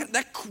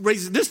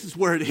this is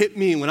where it hit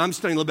me when I'm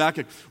studying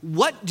Habakkuk.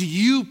 What do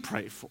you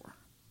pray for?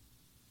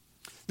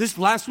 This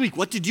last week,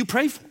 what did you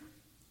pray for?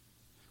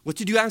 What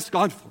did you ask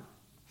God for?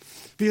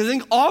 Because I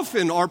think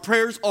often our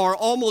prayers are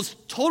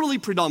almost totally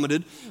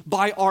predominated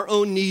by our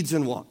own needs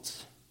and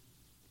wants.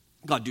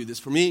 God, do this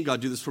for me. God,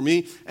 do this for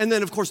me. And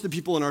then, of course, the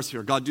people in our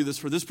sphere. God, do this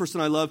for this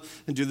person I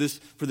love and do this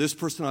for this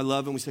person I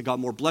love. And we say, God,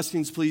 more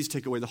blessings, please.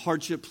 Take away the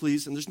hardship,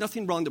 please. And there's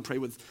nothing wrong to pray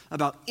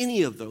about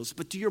any of those.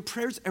 But do your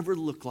prayers ever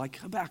look like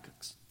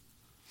Habakkuk's?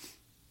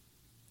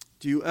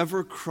 Do you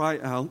ever cry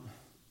out,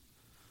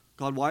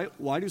 God,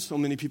 why do so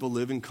many people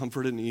live in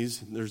comfort and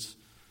ease? And there's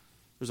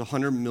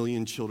 100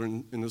 million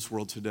children in this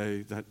world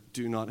today that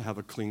do not have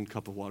a clean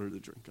cup of water to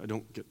drink. I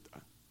don't get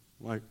that.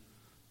 Like,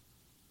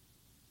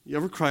 you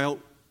ever cry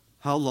out,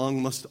 how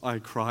long must I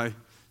cry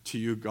to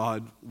you,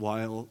 God,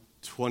 while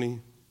 20%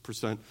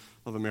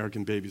 of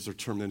American babies are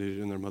terminated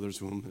in their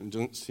mother's womb and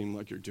don't seem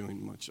like you're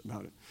doing much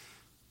about it?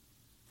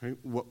 Right?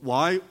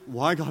 Why,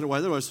 God, why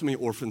are there so many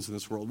orphans in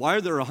this world? Why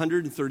are there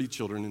 130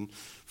 children in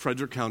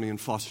Frederick County in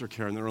foster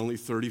care and there are only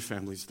 30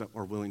 families that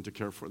are willing to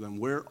care for them?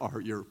 Where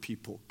are your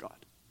people,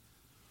 God?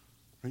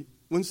 Right?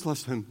 When's the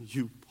last time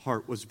your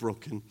heart was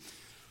broken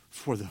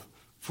for the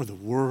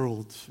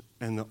world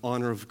and the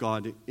honor of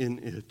God in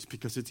it?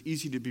 Because it's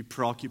easy to be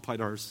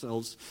preoccupied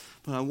ourselves.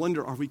 But I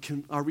wonder, are we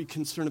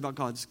concerned about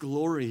God's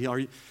glory?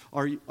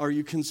 Are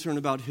you concerned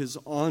about his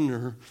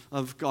honor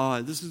of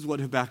God? This is what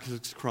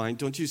Habakkuk's crying.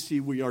 Don't you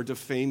see we are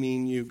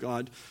defaming you,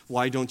 God?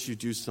 Why don't you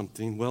do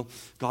something? Well,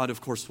 God,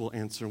 of course, will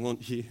answer,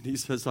 won't he? He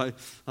says,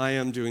 I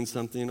am doing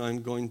something.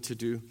 I'm going to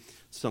do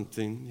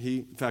something. He,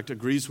 in fact,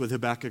 agrees with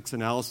Habakkuk's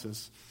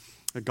analysis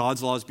that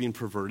God's law is being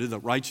perverted, that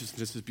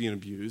righteousness is being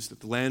abused, that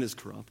the land is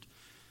corrupt.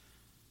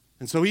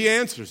 And so he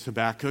answers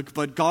Habakkuk,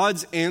 but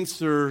God's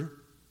answer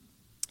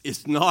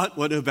is not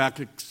what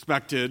Habakkuk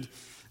expected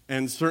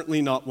and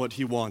certainly not what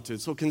he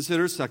wanted. So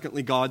consider,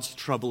 secondly, God's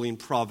troubling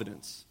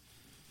providence.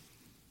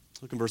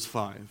 Look in verse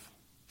 5.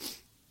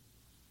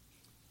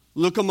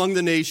 Look among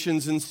the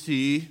nations and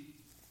see,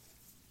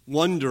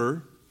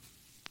 wonder,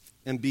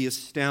 and be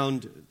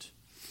astounded.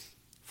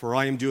 For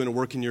I am doing a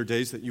work in your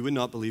days that you would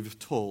not believe if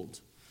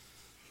told.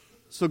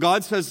 So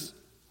God says,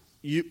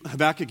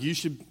 Habakkuk, you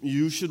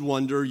should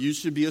wonder, you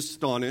should be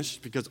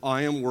astonished because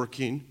I am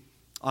working.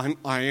 I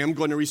am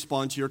going to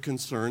respond to your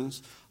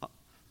concerns.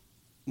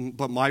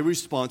 But my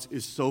response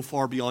is so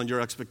far beyond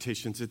your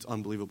expectations, it's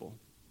unbelievable.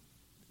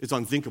 It's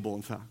unthinkable,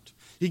 in fact.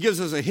 He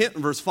gives us a hint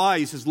in verse 5.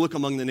 He says, look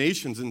among the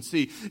nations and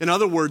see. In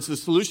other words, the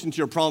solution to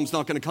your problem is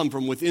not going to come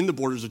from within the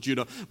borders of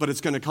Judah, but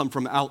it's going to come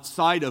from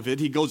outside of it.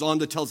 He goes on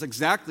to tell us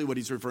exactly what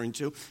he's referring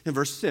to in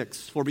verse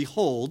 6. For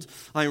behold,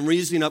 I am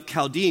raising up the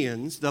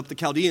Chaldeans,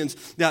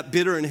 that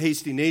bitter and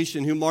hasty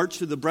nation who march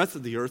to the breadth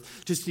of the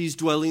earth to seize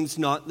dwellings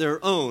not their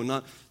own.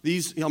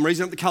 I'm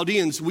raising up the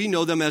Chaldeans. We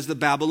know them as the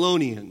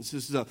Babylonians.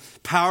 This is a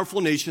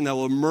powerful nation that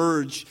will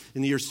emerge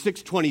in the year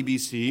 620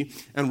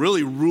 BC and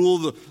really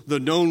rule the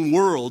known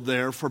world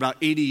there for about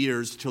 80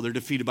 years till they're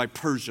defeated by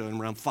Persia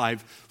in around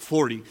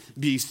 540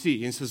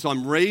 BC. And so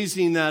I'm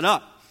raising that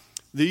up.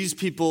 These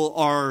people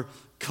are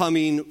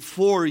coming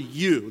for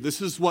you.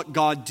 This is what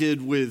God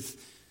did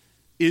with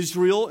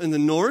Israel in the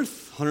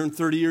north,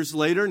 130 years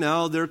later,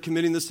 now they're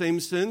committing the same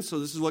sin. So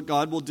this is what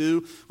God will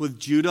do with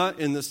Judah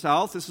in the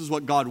south. This is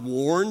what God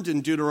warned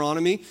in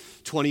Deuteronomy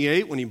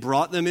 28 when he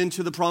brought them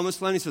into the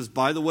promised land. He says,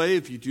 by the way,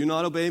 if you do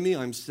not obey me,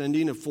 I'm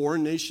sending a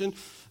foreign nation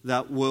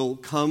that will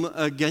come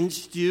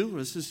against you.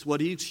 This is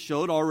what he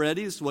showed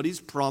already. This is what he's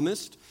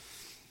promised.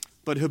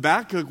 But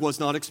Habakkuk was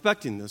not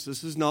expecting this.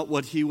 This is not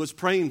what he was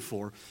praying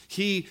for.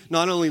 He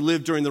not only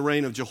lived during the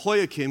reign of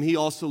Jehoiakim, he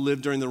also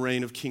lived during the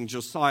reign of King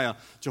Josiah,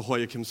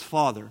 Jehoiakim's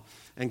father.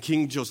 And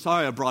King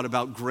Josiah brought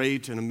about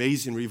great and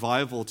amazing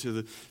revival to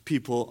the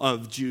people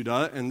of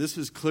Judah. And this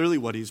is clearly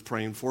what he's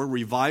praying for.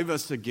 Revive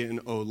us again,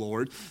 O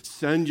Lord.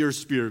 Send your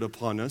spirit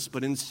upon us.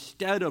 But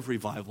instead of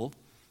revival,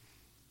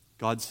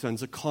 God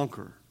sends a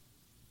conqueror.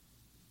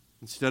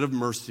 Instead of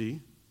mercy,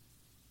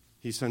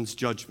 he sends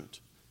judgment.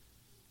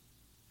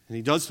 And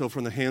he does so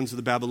from the hands of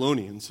the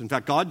Babylonians. In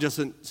fact, God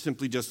doesn't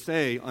simply just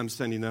say, I'm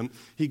sending them.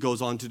 He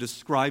goes on to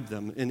describe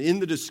them. And in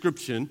the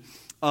description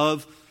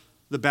of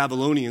the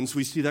Babylonians,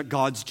 we see that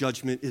God's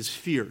judgment is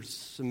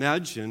fierce.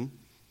 Imagine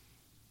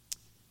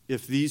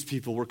if these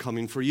people were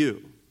coming for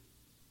you.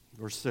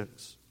 Verse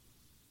 6.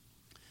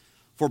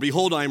 For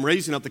behold, I am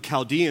raising up the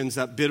Chaldeans,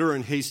 that bitter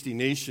and hasty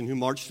nation who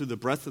march through the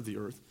breadth of the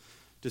earth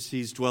to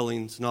seize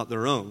dwellings not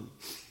their own.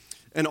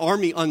 An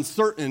army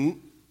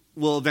uncertain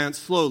will advance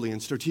slowly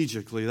and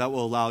strategically. That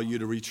will allow you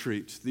to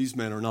retreat. These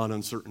men are not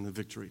uncertain of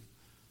victory.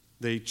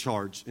 They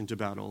charge into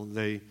battle.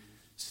 They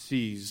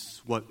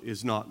seize what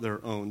is not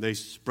their own. They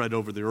spread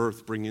over the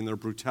earth, bringing their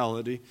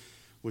brutality,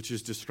 which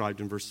is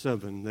described in verse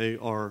 7. They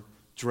are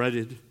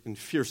dreaded and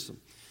fearsome.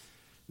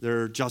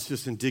 Their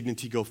justice and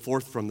dignity go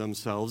forth from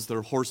themselves.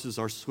 Their horses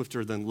are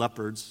swifter than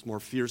leopards,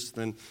 more fierce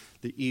than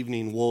the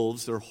evening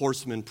wolves. Their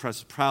horsemen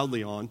press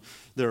proudly on.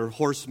 Their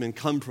horsemen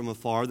come from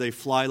afar. They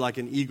fly like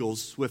an eagle,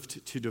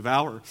 swift to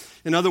devour.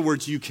 In other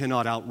words, you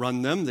cannot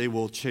outrun them. They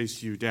will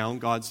chase you down,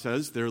 God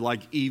says. They're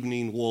like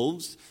evening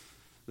wolves.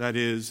 That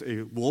is,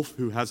 a wolf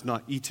who has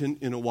not eaten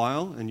in a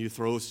while, and you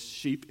throw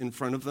sheep in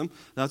front of them.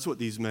 That's what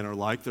these men are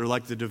like. They're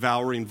like the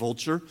devouring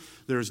vulture.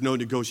 There is no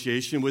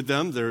negotiation with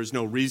them. There is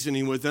no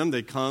reasoning with them.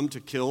 They come to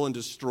kill and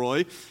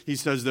destroy. He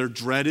says they're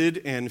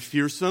dreaded and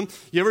fearsome.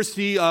 You ever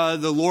see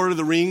The Lord of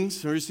the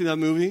Rings? Ever see that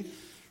movie?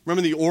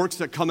 Remember the orcs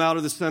that come out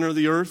of the center of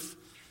the earth?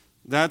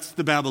 That's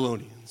the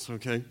Babylonians,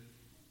 okay?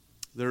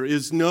 There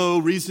is no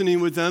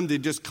reasoning with them. They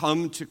just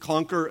come to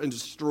conquer and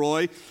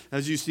destroy,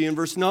 as you see in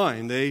verse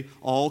 9. They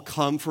all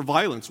come for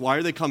violence. Why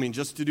are they coming?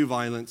 Just to do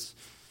violence.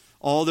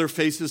 All their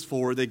faces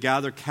forward. They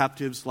gather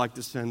captives like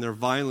the sand. They're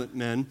violent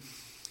men.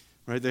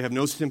 Right? They have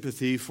no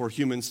sympathy for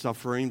human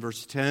suffering.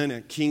 Verse 10,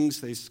 at kings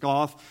they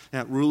scoff.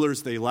 At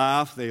rulers they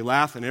laugh. They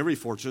laugh in every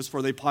fortress,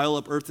 for they pile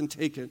up earth and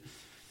take it.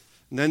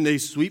 And then they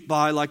sweep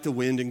by like the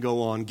wind and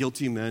go on.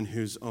 Guilty men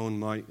whose own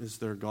might is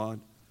their God.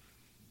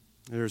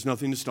 There's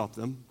nothing to stop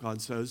them,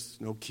 God says.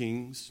 No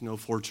kings, no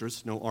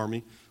fortress, no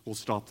army will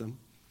stop them.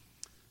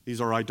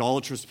 These are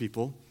idolatrous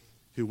people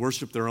who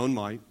worship their own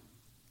might.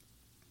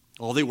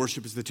 All they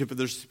worship is the tip of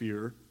their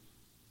spear,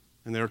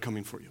 and they're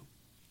coming for you.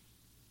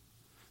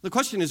 The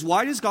question is,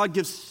 why does God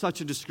give such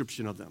a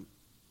description of them?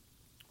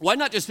 Why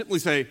not just simply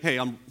say, hey,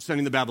 I'm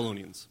sending the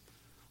Babylonians?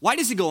 Why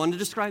does he go on to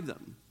describe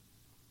them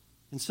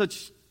in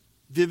such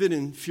vivid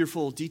and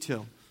fearful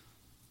detail?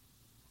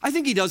 I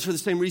think he does for the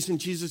same reason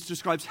Jesus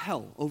describes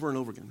hell over and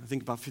over again, I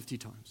think about 50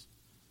 times.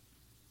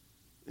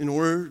 In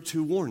order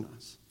to warn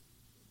us,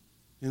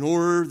 in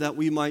order that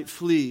we might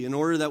flee, in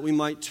order that we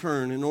might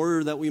turn, in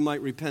order that we might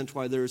repent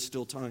while there is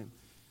still time.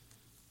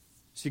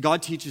 See,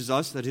 God teaches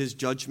us that his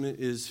judgment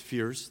is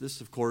fierce.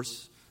 This, of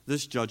course,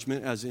 this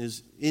judgment, as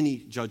is any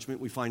judgment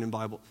we find in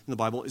the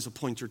Bible, is a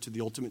pointer to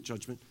the ultimate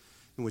judgment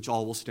in which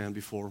all will stand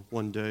before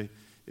one day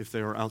if they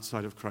are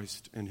outside of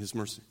Christ and his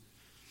mercy.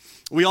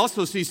 We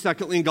also see,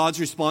 secondly, in God's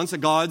response, that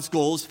God's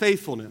goal is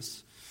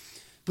faithfulness.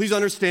 Please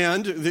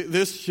understand,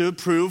 this should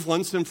prove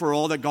once and for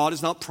all that God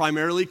is not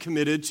primarily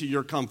committed to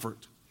your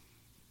comfort.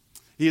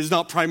 He is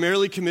not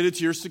primarily committed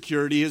to your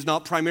security. He is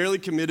not primarily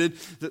committed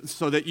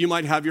so that you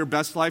might have your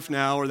best life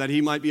now or that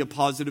he might be a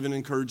positive and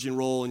encouraging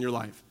role in your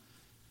life.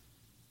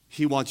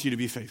 He wants you to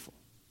be faithful.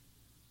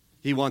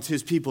 He wants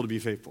his people to be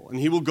faithful. And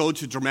he will go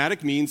to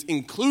dramatic means,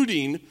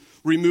 including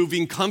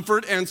removing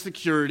comfort and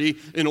security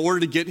in order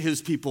to get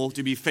his people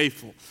to be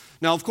faithful.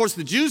 Now, of course,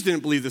 the Jews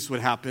didn't believe this would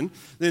happen.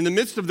 In the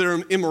midst of their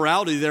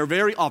immorality, they're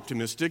very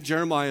optimistic.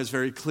 Jeremiah is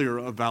very clear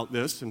about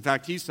this. In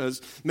fact, he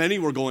says, many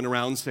were going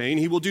around saying,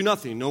 he will do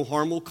nothing. No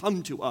harm will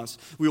come to us.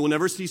 We will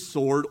never see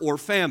sword or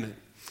famine.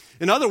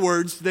 In other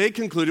words, they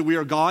concluded we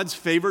are God's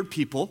favored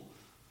people,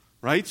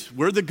 right?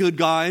 We're the good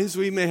guys.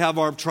 We may have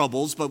our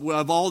troubles, but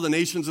of all the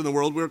nations in the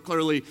world, we're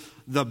clearly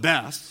the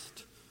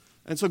best.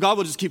 And so God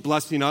will just keep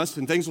blessing us,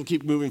 and things will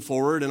keep moving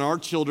forward, and our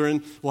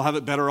children will have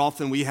it better off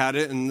than we had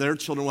it, and their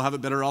children will have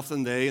it better off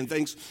than they, and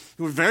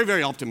we're very,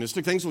 very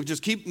optimistic. Things will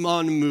just keep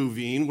on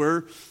moving.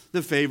 We're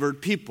the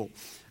favored people.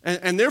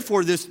 And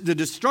therefore, the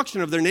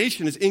destruction of their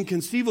nation is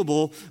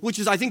inconceivable, which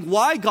is, I think,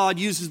 why God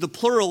uses the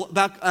plural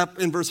back up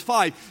in verse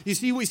 5. You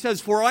see what he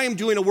says, for I am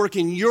doing a work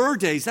in your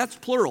days. That's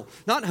plural,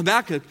 not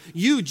Habakkuk,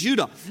 you,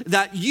 Judah.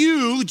 That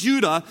you,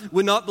 Judah,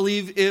 would not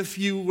believe if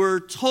you were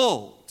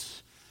told.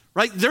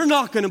 Right? They're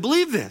not going to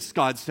believe this,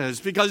 God says,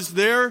 because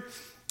they're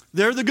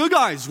the good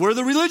guys. We're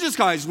the religious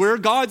guys. We're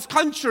God's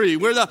country.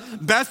 We're the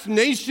best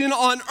nation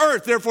on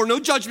earth. Therefore, no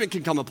judgment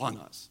can come upon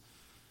us.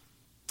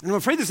 And I'm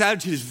afraid this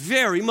attitude is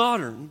very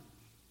modern.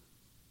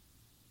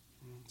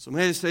 So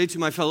may I say to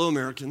my fellow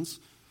Americans,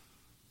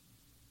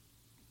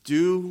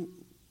 do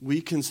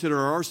we consider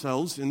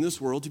ourselves in this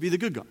world to be the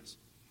good guys?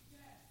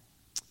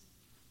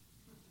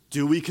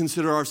 Do we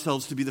consider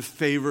ourselves to be the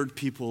favored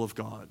people of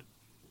God?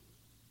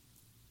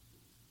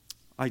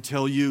 I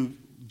tell you,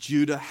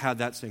 Judah had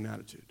that same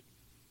attitude.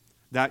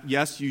 That,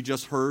 yes, you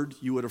just heard,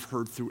 you would have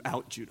heard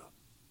throughout Judah.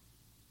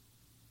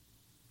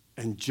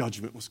 And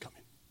judgment was coming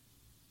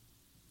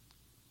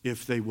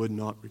if they would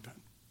not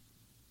repent.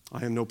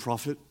 I am no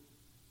prophet.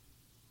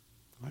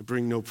 I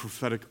bring no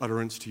prophetic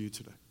utterance to you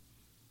today.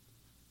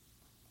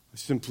 I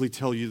simply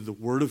tell you the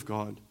word of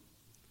God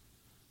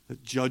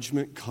that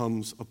judgment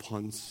comes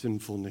upon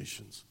sinful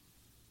nations.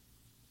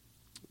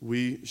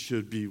 We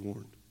should be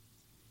warned.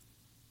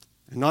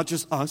 And not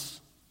just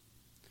us,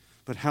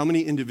 but how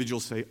many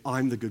individuals say,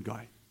 I'm the good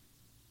guy,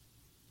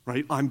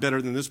 right? I'm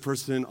better than this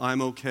person.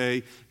 I'm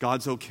okay.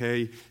 God's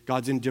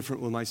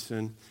indifferent with my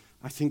sin.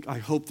 I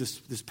hope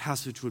this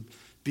passage would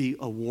be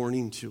a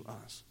warning to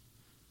us.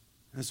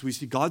 As we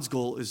see, God's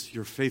goal is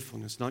your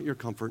faithfulness, not your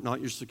comfort,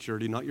 not your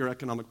security, not your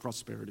economic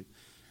prosperity,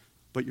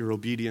 but your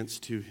obedience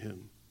to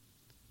him.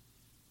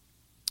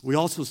 We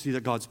also see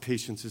that God's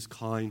patience is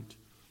kind.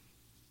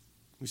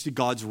 We see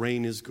God's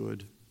reign is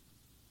good.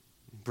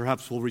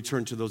 Perhaps we'll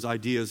return to those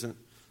ideas at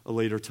a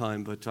later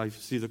time, but I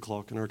see the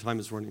clock and our time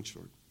is running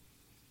short.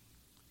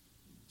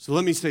 So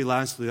let me say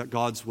lastly that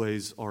God's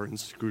ways are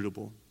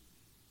inscrutable.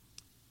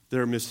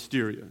 They're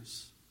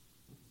mysterious.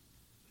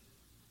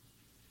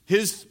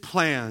 His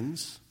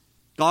plans,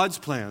 God's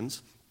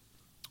plans,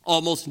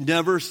 almost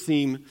never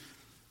seem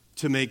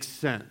to make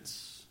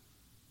sense.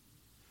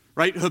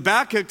 Right?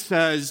 Habakkuk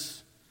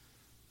says,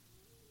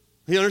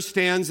 he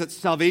understands that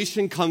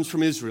salvation comes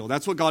from Israel.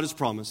 That's what God has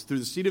promised. Through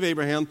the seed of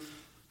Abraham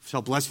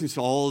shall blessings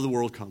to all of the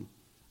world come.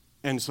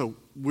 And so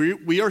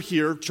we are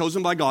here,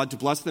 chosen by God to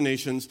bless the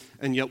nations,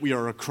 and yet we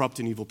are a corrupt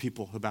and evil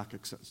people,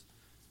 Habakkuk says.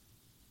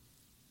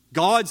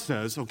 God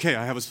says, okay,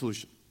 I have a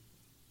solution.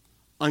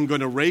 I'm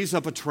going to raise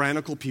up a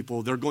tyrannical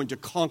people. They're going to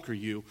conquer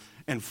you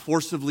and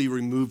forcibly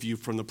remove you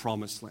from the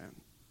promised land.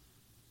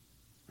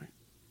 Right?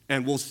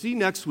 And we'll see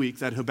next week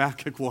that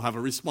Habakkuk will have a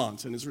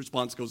response, and his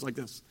response goes like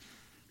this.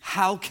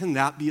 How can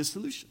that be a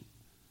solution?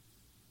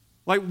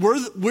 Like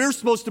we're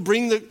supposed to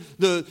bring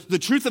the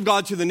truth of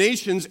God to the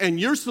nations, and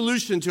your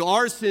solution to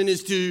our sin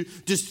is to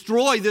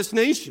destroy this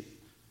nation,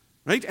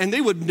 right? And they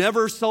would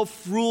never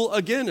self-rule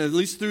again, at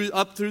least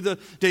up through the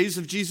days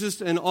of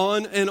Jesus and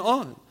on and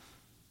on.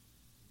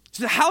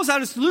 So how's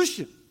that a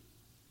solution?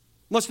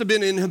 Must have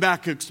been in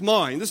Habakkuk's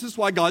mind. This is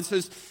why God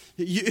says,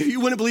 you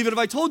wouldn't believe it if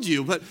I told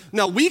you. But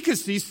now we could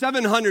see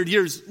 700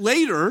 years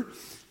later,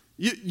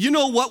 you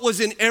know what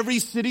was in every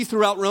city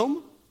throughout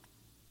Rome?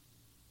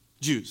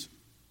 Jews.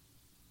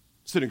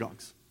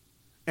 Synagogues.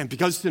 And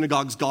because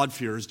synagogues,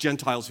 God-fearers,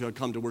 Gentiles who had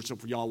come to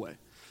worship Yahweh.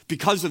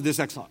 Because of this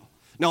exile.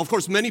 Now, of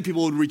course, many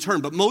people would return,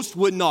 but most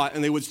would not,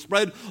 and they would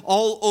spread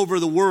all over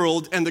the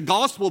world, and the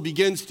gospel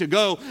begins to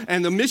go,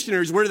 and the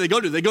missionaries, where do?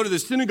 They go to the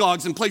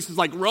synagogues in places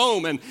like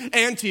Rome and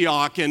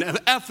Antioch and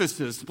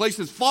Ephesus,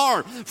 places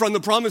far from the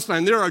promised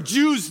land. There are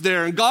Jews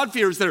there and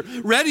God-fearers there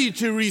ready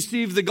to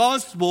receive the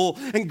gospel,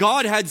 and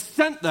God had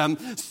sent them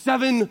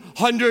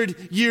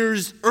 700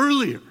 years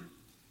earlier.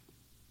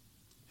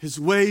 His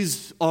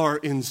ways are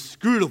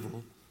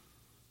inscrutable.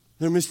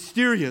 They're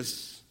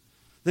mysterious.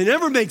 They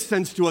never make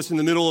sense to us in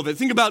the middle of it.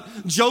 Think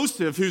about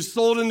Joseph, who's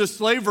sold into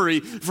slavery,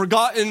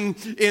 forgotten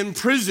in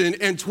prison,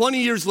 and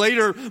 20 years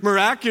later,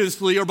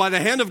 miraculously, or by the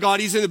hand of God,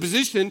 he's in a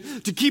position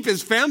to keep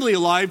his family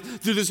alive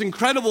through this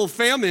incredible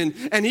famine,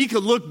 and he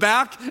could look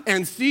back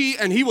and see,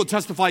 and he will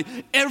testify,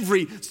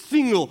 every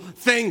single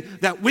thing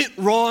that went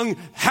wrong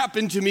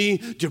happened to me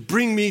to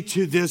bring me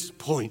to this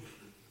point.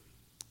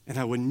 And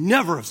I would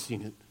never have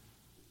seen it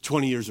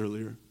 20 years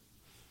earlier.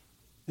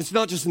 It's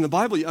not just in the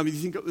Bible. I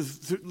mean,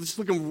 let's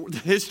look at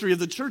the history of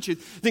the church.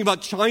 Think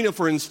about China,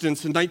 for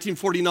instance, in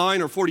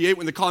 1949 or 48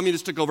 when the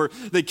communists took over.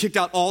 They kicked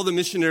out all the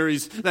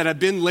missionaries that had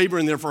been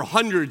laboring there for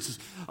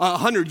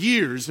 100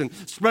 years and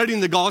spreading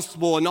the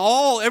gospel. And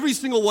every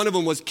single one of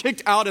them was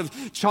kicked out of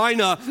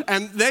China.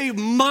 And they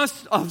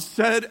must have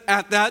said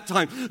at that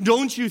time,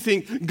 don't you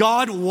think,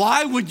 God,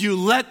 why would you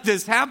let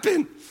this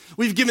happen?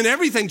 We've given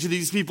everything to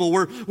these people.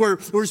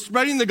 We're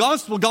spreading the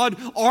gospel. God,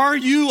 are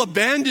you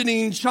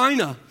abandoning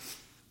China?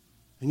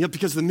 And yet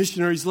because the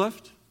missionaries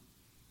left,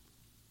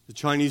 The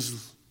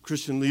Chinese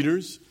Christian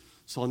leaders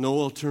saw no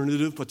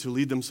alternative but to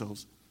lead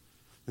themselves.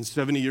 And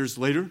 70 years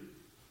later,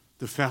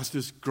 the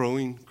fastest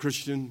growing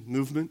Christian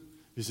movement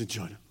is in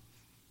China.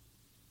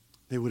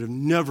 They would have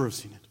never have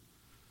seen it.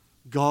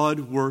 God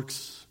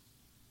works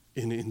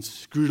in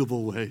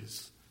inscrutable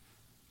ways.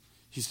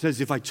 He says,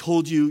 if I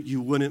told you,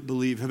 you wouldn't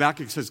believe.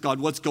 Habakkuk says, God,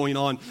 what's going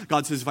on?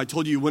 God says, if I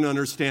told you, you wouldn't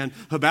understand.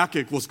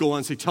 Habakkuk will go on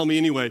and say, tell me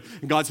anyway.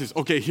 And God says,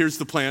 okay, here's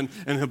the plan.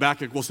 And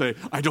Habakkuk will say,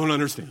 I don't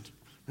understand.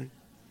 Right?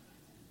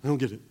 I don't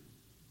get it.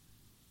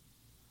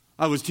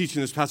 I was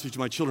teaching this passage to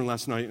my children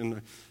last night,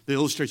 and the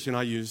illustration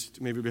I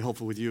used, maybe it'll be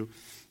helpful with you,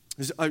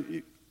 is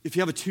if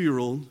you have a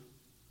 2-year-old,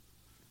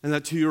 and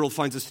that 2-year-old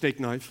finds a steak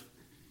knife,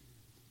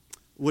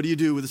 what do you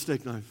do with a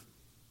steak knife?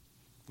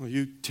 Well,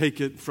 you take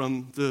it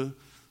from the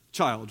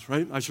child,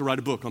 right? I should write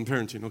a book on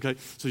parenting, okay?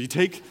 So you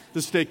take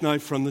the steak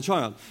knife from the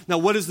child. Now,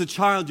 what does the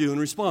child do in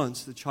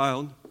response? The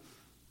child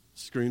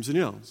screams and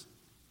yells,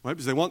 right?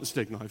 Because they want the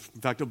steak knife. In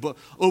fact,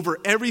 over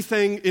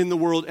everything in the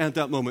world at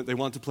that moment, they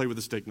want to play with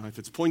the steak knife.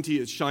 It's pointy,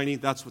 it's shiny,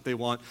 that's what they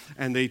want,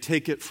 and they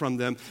take it from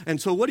them.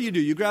 And so what do?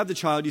 You grab the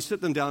child, you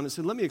sit them down and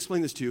say, let me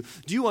explain this to you.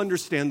 Do you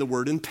understand the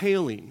word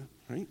impaling,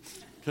 right?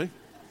 Okay?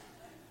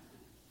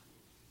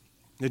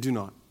 They do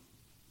not.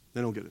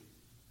 They don't get it.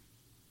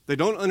 They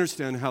don't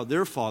understand how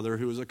their father,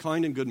 who is a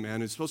kind and good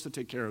man, who's supposed to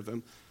take care of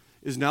them,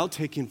 is now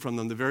taking from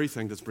them the very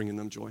thing that's bringing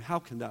them joy. How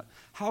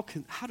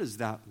does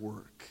that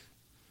work?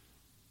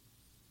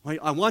 Right?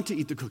 I want to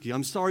eat the cookie.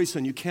 I'm sorry,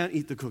 son, you can't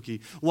eat the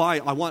cookie. Why?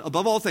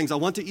 Above all things, I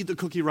want to eat the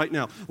cookie right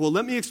now. Well,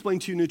 let me explain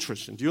to you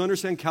nutrition. Do you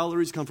understand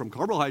calories come from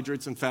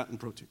carbohydrates and fat and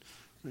protein?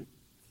 Right?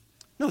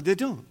 No, they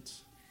don't.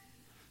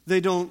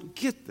 They don't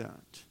get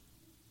that.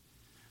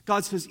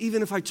 God says,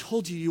 even if I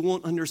told you, you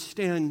won't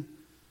understand.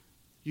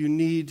 You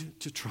need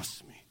to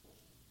trust me.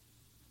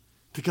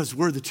 Because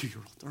we're the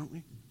 2-year-old, aren't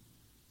we?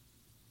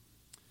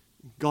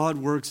 God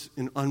works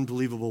in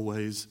unbelievable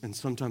ways, and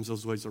sometimes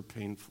those ways are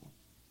painful.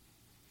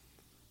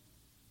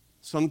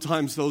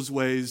 Sometimes those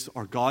ways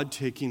are God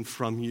taking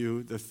from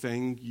you the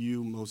thing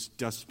you most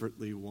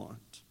desperately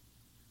want.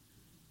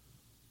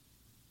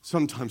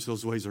 Sometimes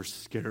those ways are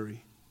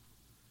scary.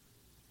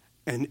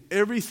 And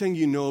everything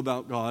you know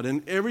about God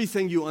and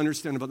everything you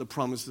understand about the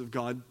promises of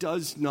God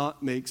does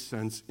not make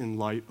sense in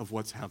light of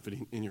what's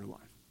happening in your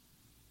life.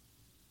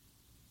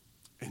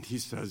 And he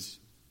says,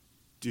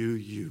 do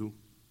you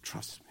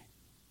trust me?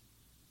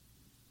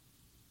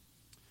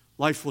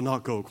 Life will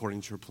not go according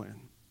to your plan.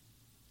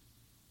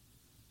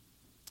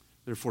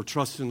 Therefore,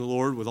 trust in the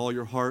Lord with all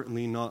your heart and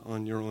lean not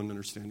on your own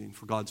understanding,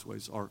 for God's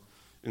ways are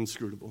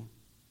inscrutable.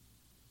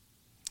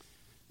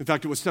 In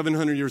fact, it was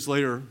 700 years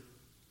later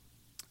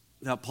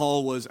that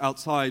Paul was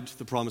outside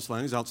the promised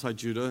land. He's outside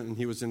Judah, and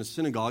he was in a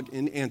synagogue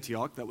in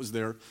Antioch that was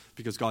there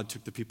because God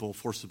took the people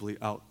forcibly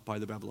out by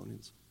the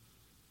Babylonians.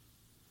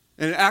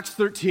 And in Acts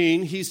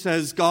 13, he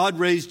says, God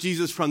raised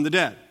Jesus from the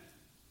dead.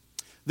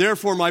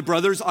 Therefore, my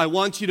brothers, I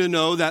want you to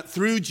know that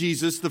through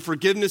Jesus, the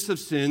forgiveness of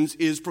sins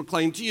is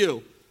proclaimed to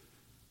you.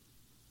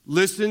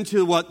 Listen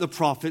to what the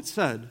prophet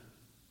said.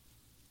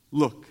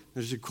 Look,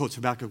 there's your quote,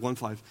 Habakkuk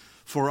 1:5.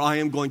 For I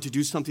am going to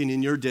do something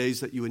in your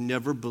days that you would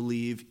never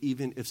believe,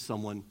 even if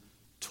someone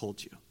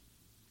told you.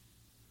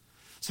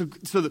 So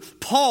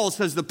Paul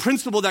says the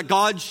principle that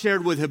God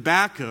shared with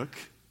Habakkuk,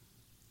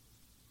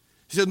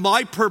 he said,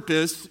 my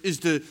purpose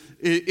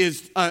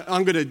is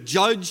I'm going to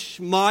judge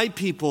my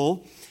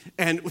people,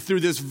 and through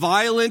this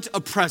violent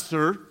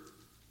oppressor,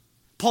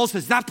 Paul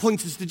says that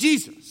points us to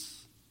Jesus.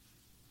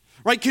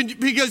 Right?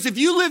 Because if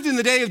you lived in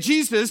the day of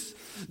Jesus,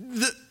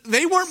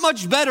 they weren't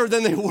much better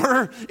than they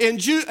were in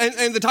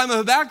the time of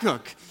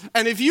Habakkuk.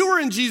 And if you were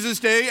in Jesus'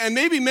 day, and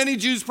maybe many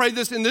Jews prayed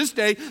this in this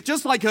day,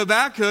 just like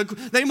Habakkuk,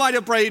 they might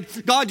have prayed,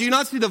 God, do you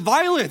not see the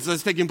violence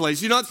that's taking place?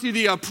 Do you not see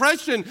the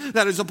oppression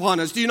that is upon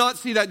us? Do you not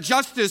see that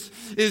justice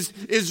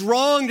is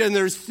wronged, and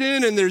there's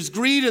sin, and there's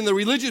greed, and the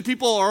religious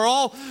people are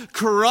all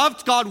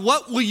corrupt? God,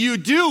 what will you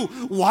do?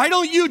 Why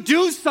don't you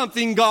do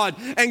something, God?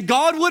 And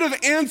God would have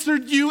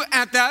answered you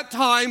at that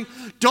time,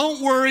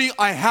 don't worry,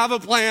 I have a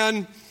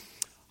plan.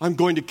 I'm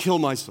going to kill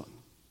my son.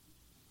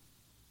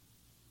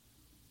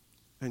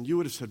 And you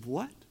would have said,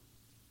 what?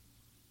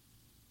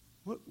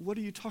 What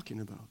are you talking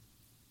about?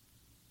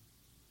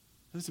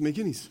 That doesn't make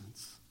any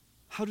sense.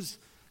 How does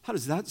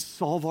that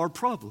solve our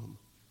problem?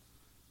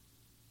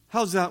 How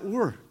does that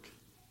work?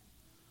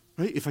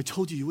 Right? If I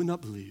told you, you would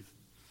not believe.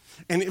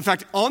 And in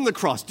fact, on the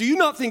cross, do you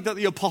not think that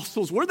the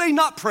apostles, were they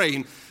not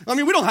praying? I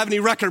mean, we don't have any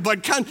record,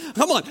 but come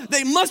on.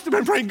 They must have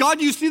been praying,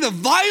 God, you see the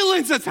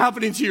violence that's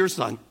happening to your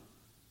son.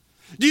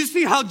 Do you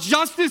see how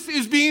justice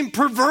is being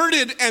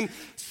perverted, and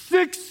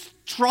 6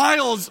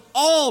 trials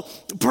all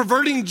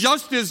perverting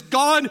justice?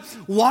 God,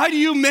 why do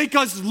you make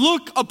us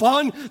look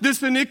upon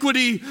this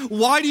iniquity?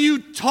 Why do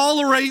you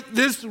tolerate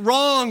this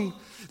wrong?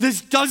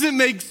 This doesn't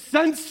make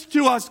sense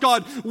to us,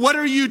 God. What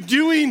are you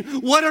doing?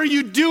 What are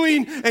you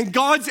doing? And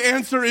God's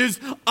answer is,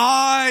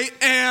 I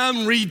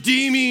am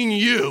redeeming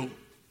you.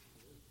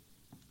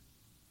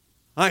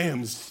 I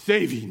am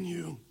saving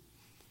you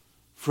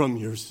from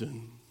your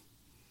sin.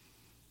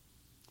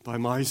 by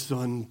my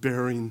Son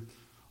bearing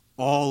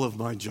all of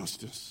my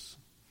justice.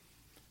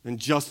 And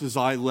just as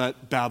I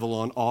let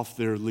Babylon off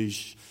their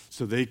leash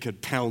so they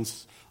could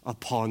pounce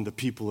upon the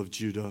people of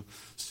Judah,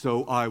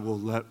 so I will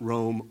let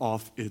Rome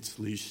off its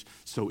leash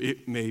so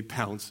it may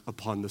pounce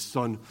upon the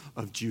son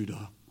of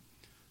Judah,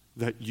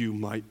 that you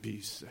might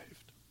be saved.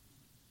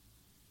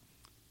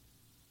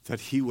 That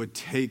he would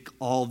take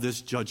all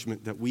this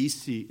judgment that we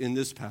see in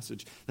this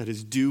passage that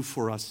is due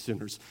for us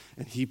sinners,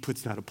 and he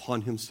puts that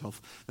upon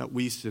himself, that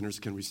we sinners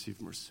can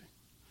receive mercy.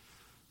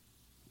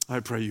 I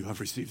pray you have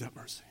received that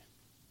mercy.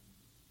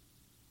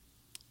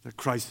 That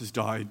Christ has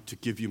died to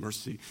give you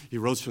mercy. He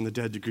rose from the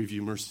dead to give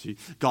you mercy.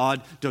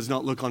 God does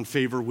not look on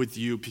favor with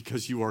you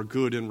because you are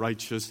good and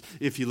righteous.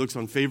 If he looks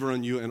on favor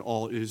on you and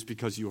all, it is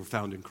because you are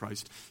found in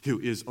Christ, who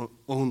is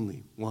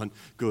only one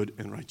good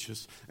and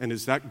righteous. And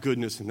it's that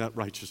goodness and that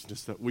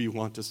righteousness that we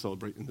want to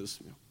celebrate in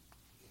this meal.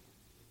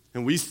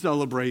 And we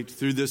celebrate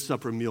through this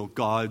supper meal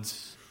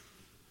God's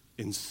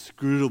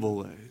inscrutable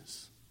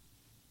ways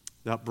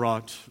that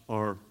brought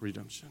our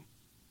redemption.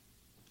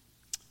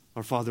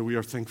 Our Father, we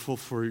are thankful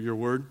for your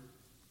word.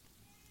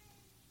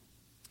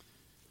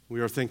 We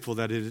are thankful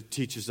that it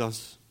teaches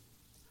us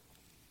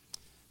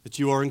that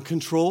you are in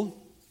control.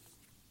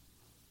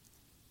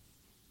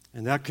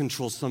 And that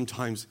control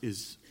sometimes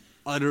is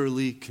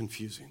utterly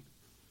confusing.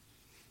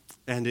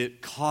 And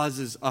it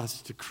causes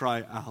us to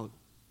cry out.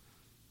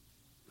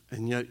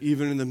 And yet,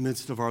 even in the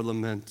midst of our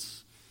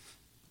laments,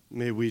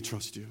 may we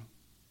trust you.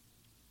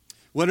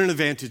 What an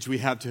advantage we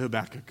have to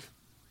Habakkuk,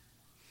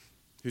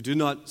 who did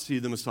not see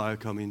the Messiah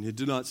coming, who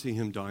did not see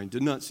him dying,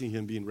 did not see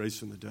him being raised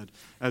from the dead,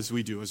 as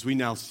we do, as we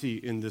now see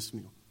in this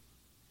meal.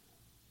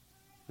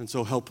 And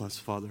so help us,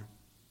 Father,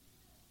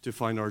 to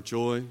find our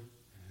joy,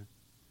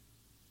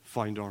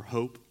 find our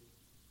hope,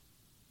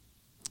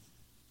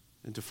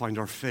 and to find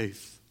our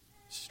faith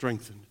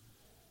strengthened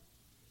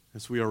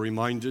as we are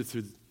reminded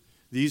through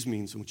these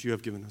means in which you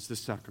have given us,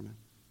 this sacrament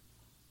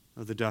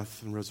of the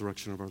death and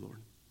resurrection of our Lord.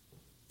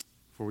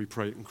 For we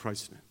pray in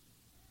Christ's name.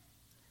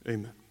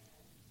 Amen.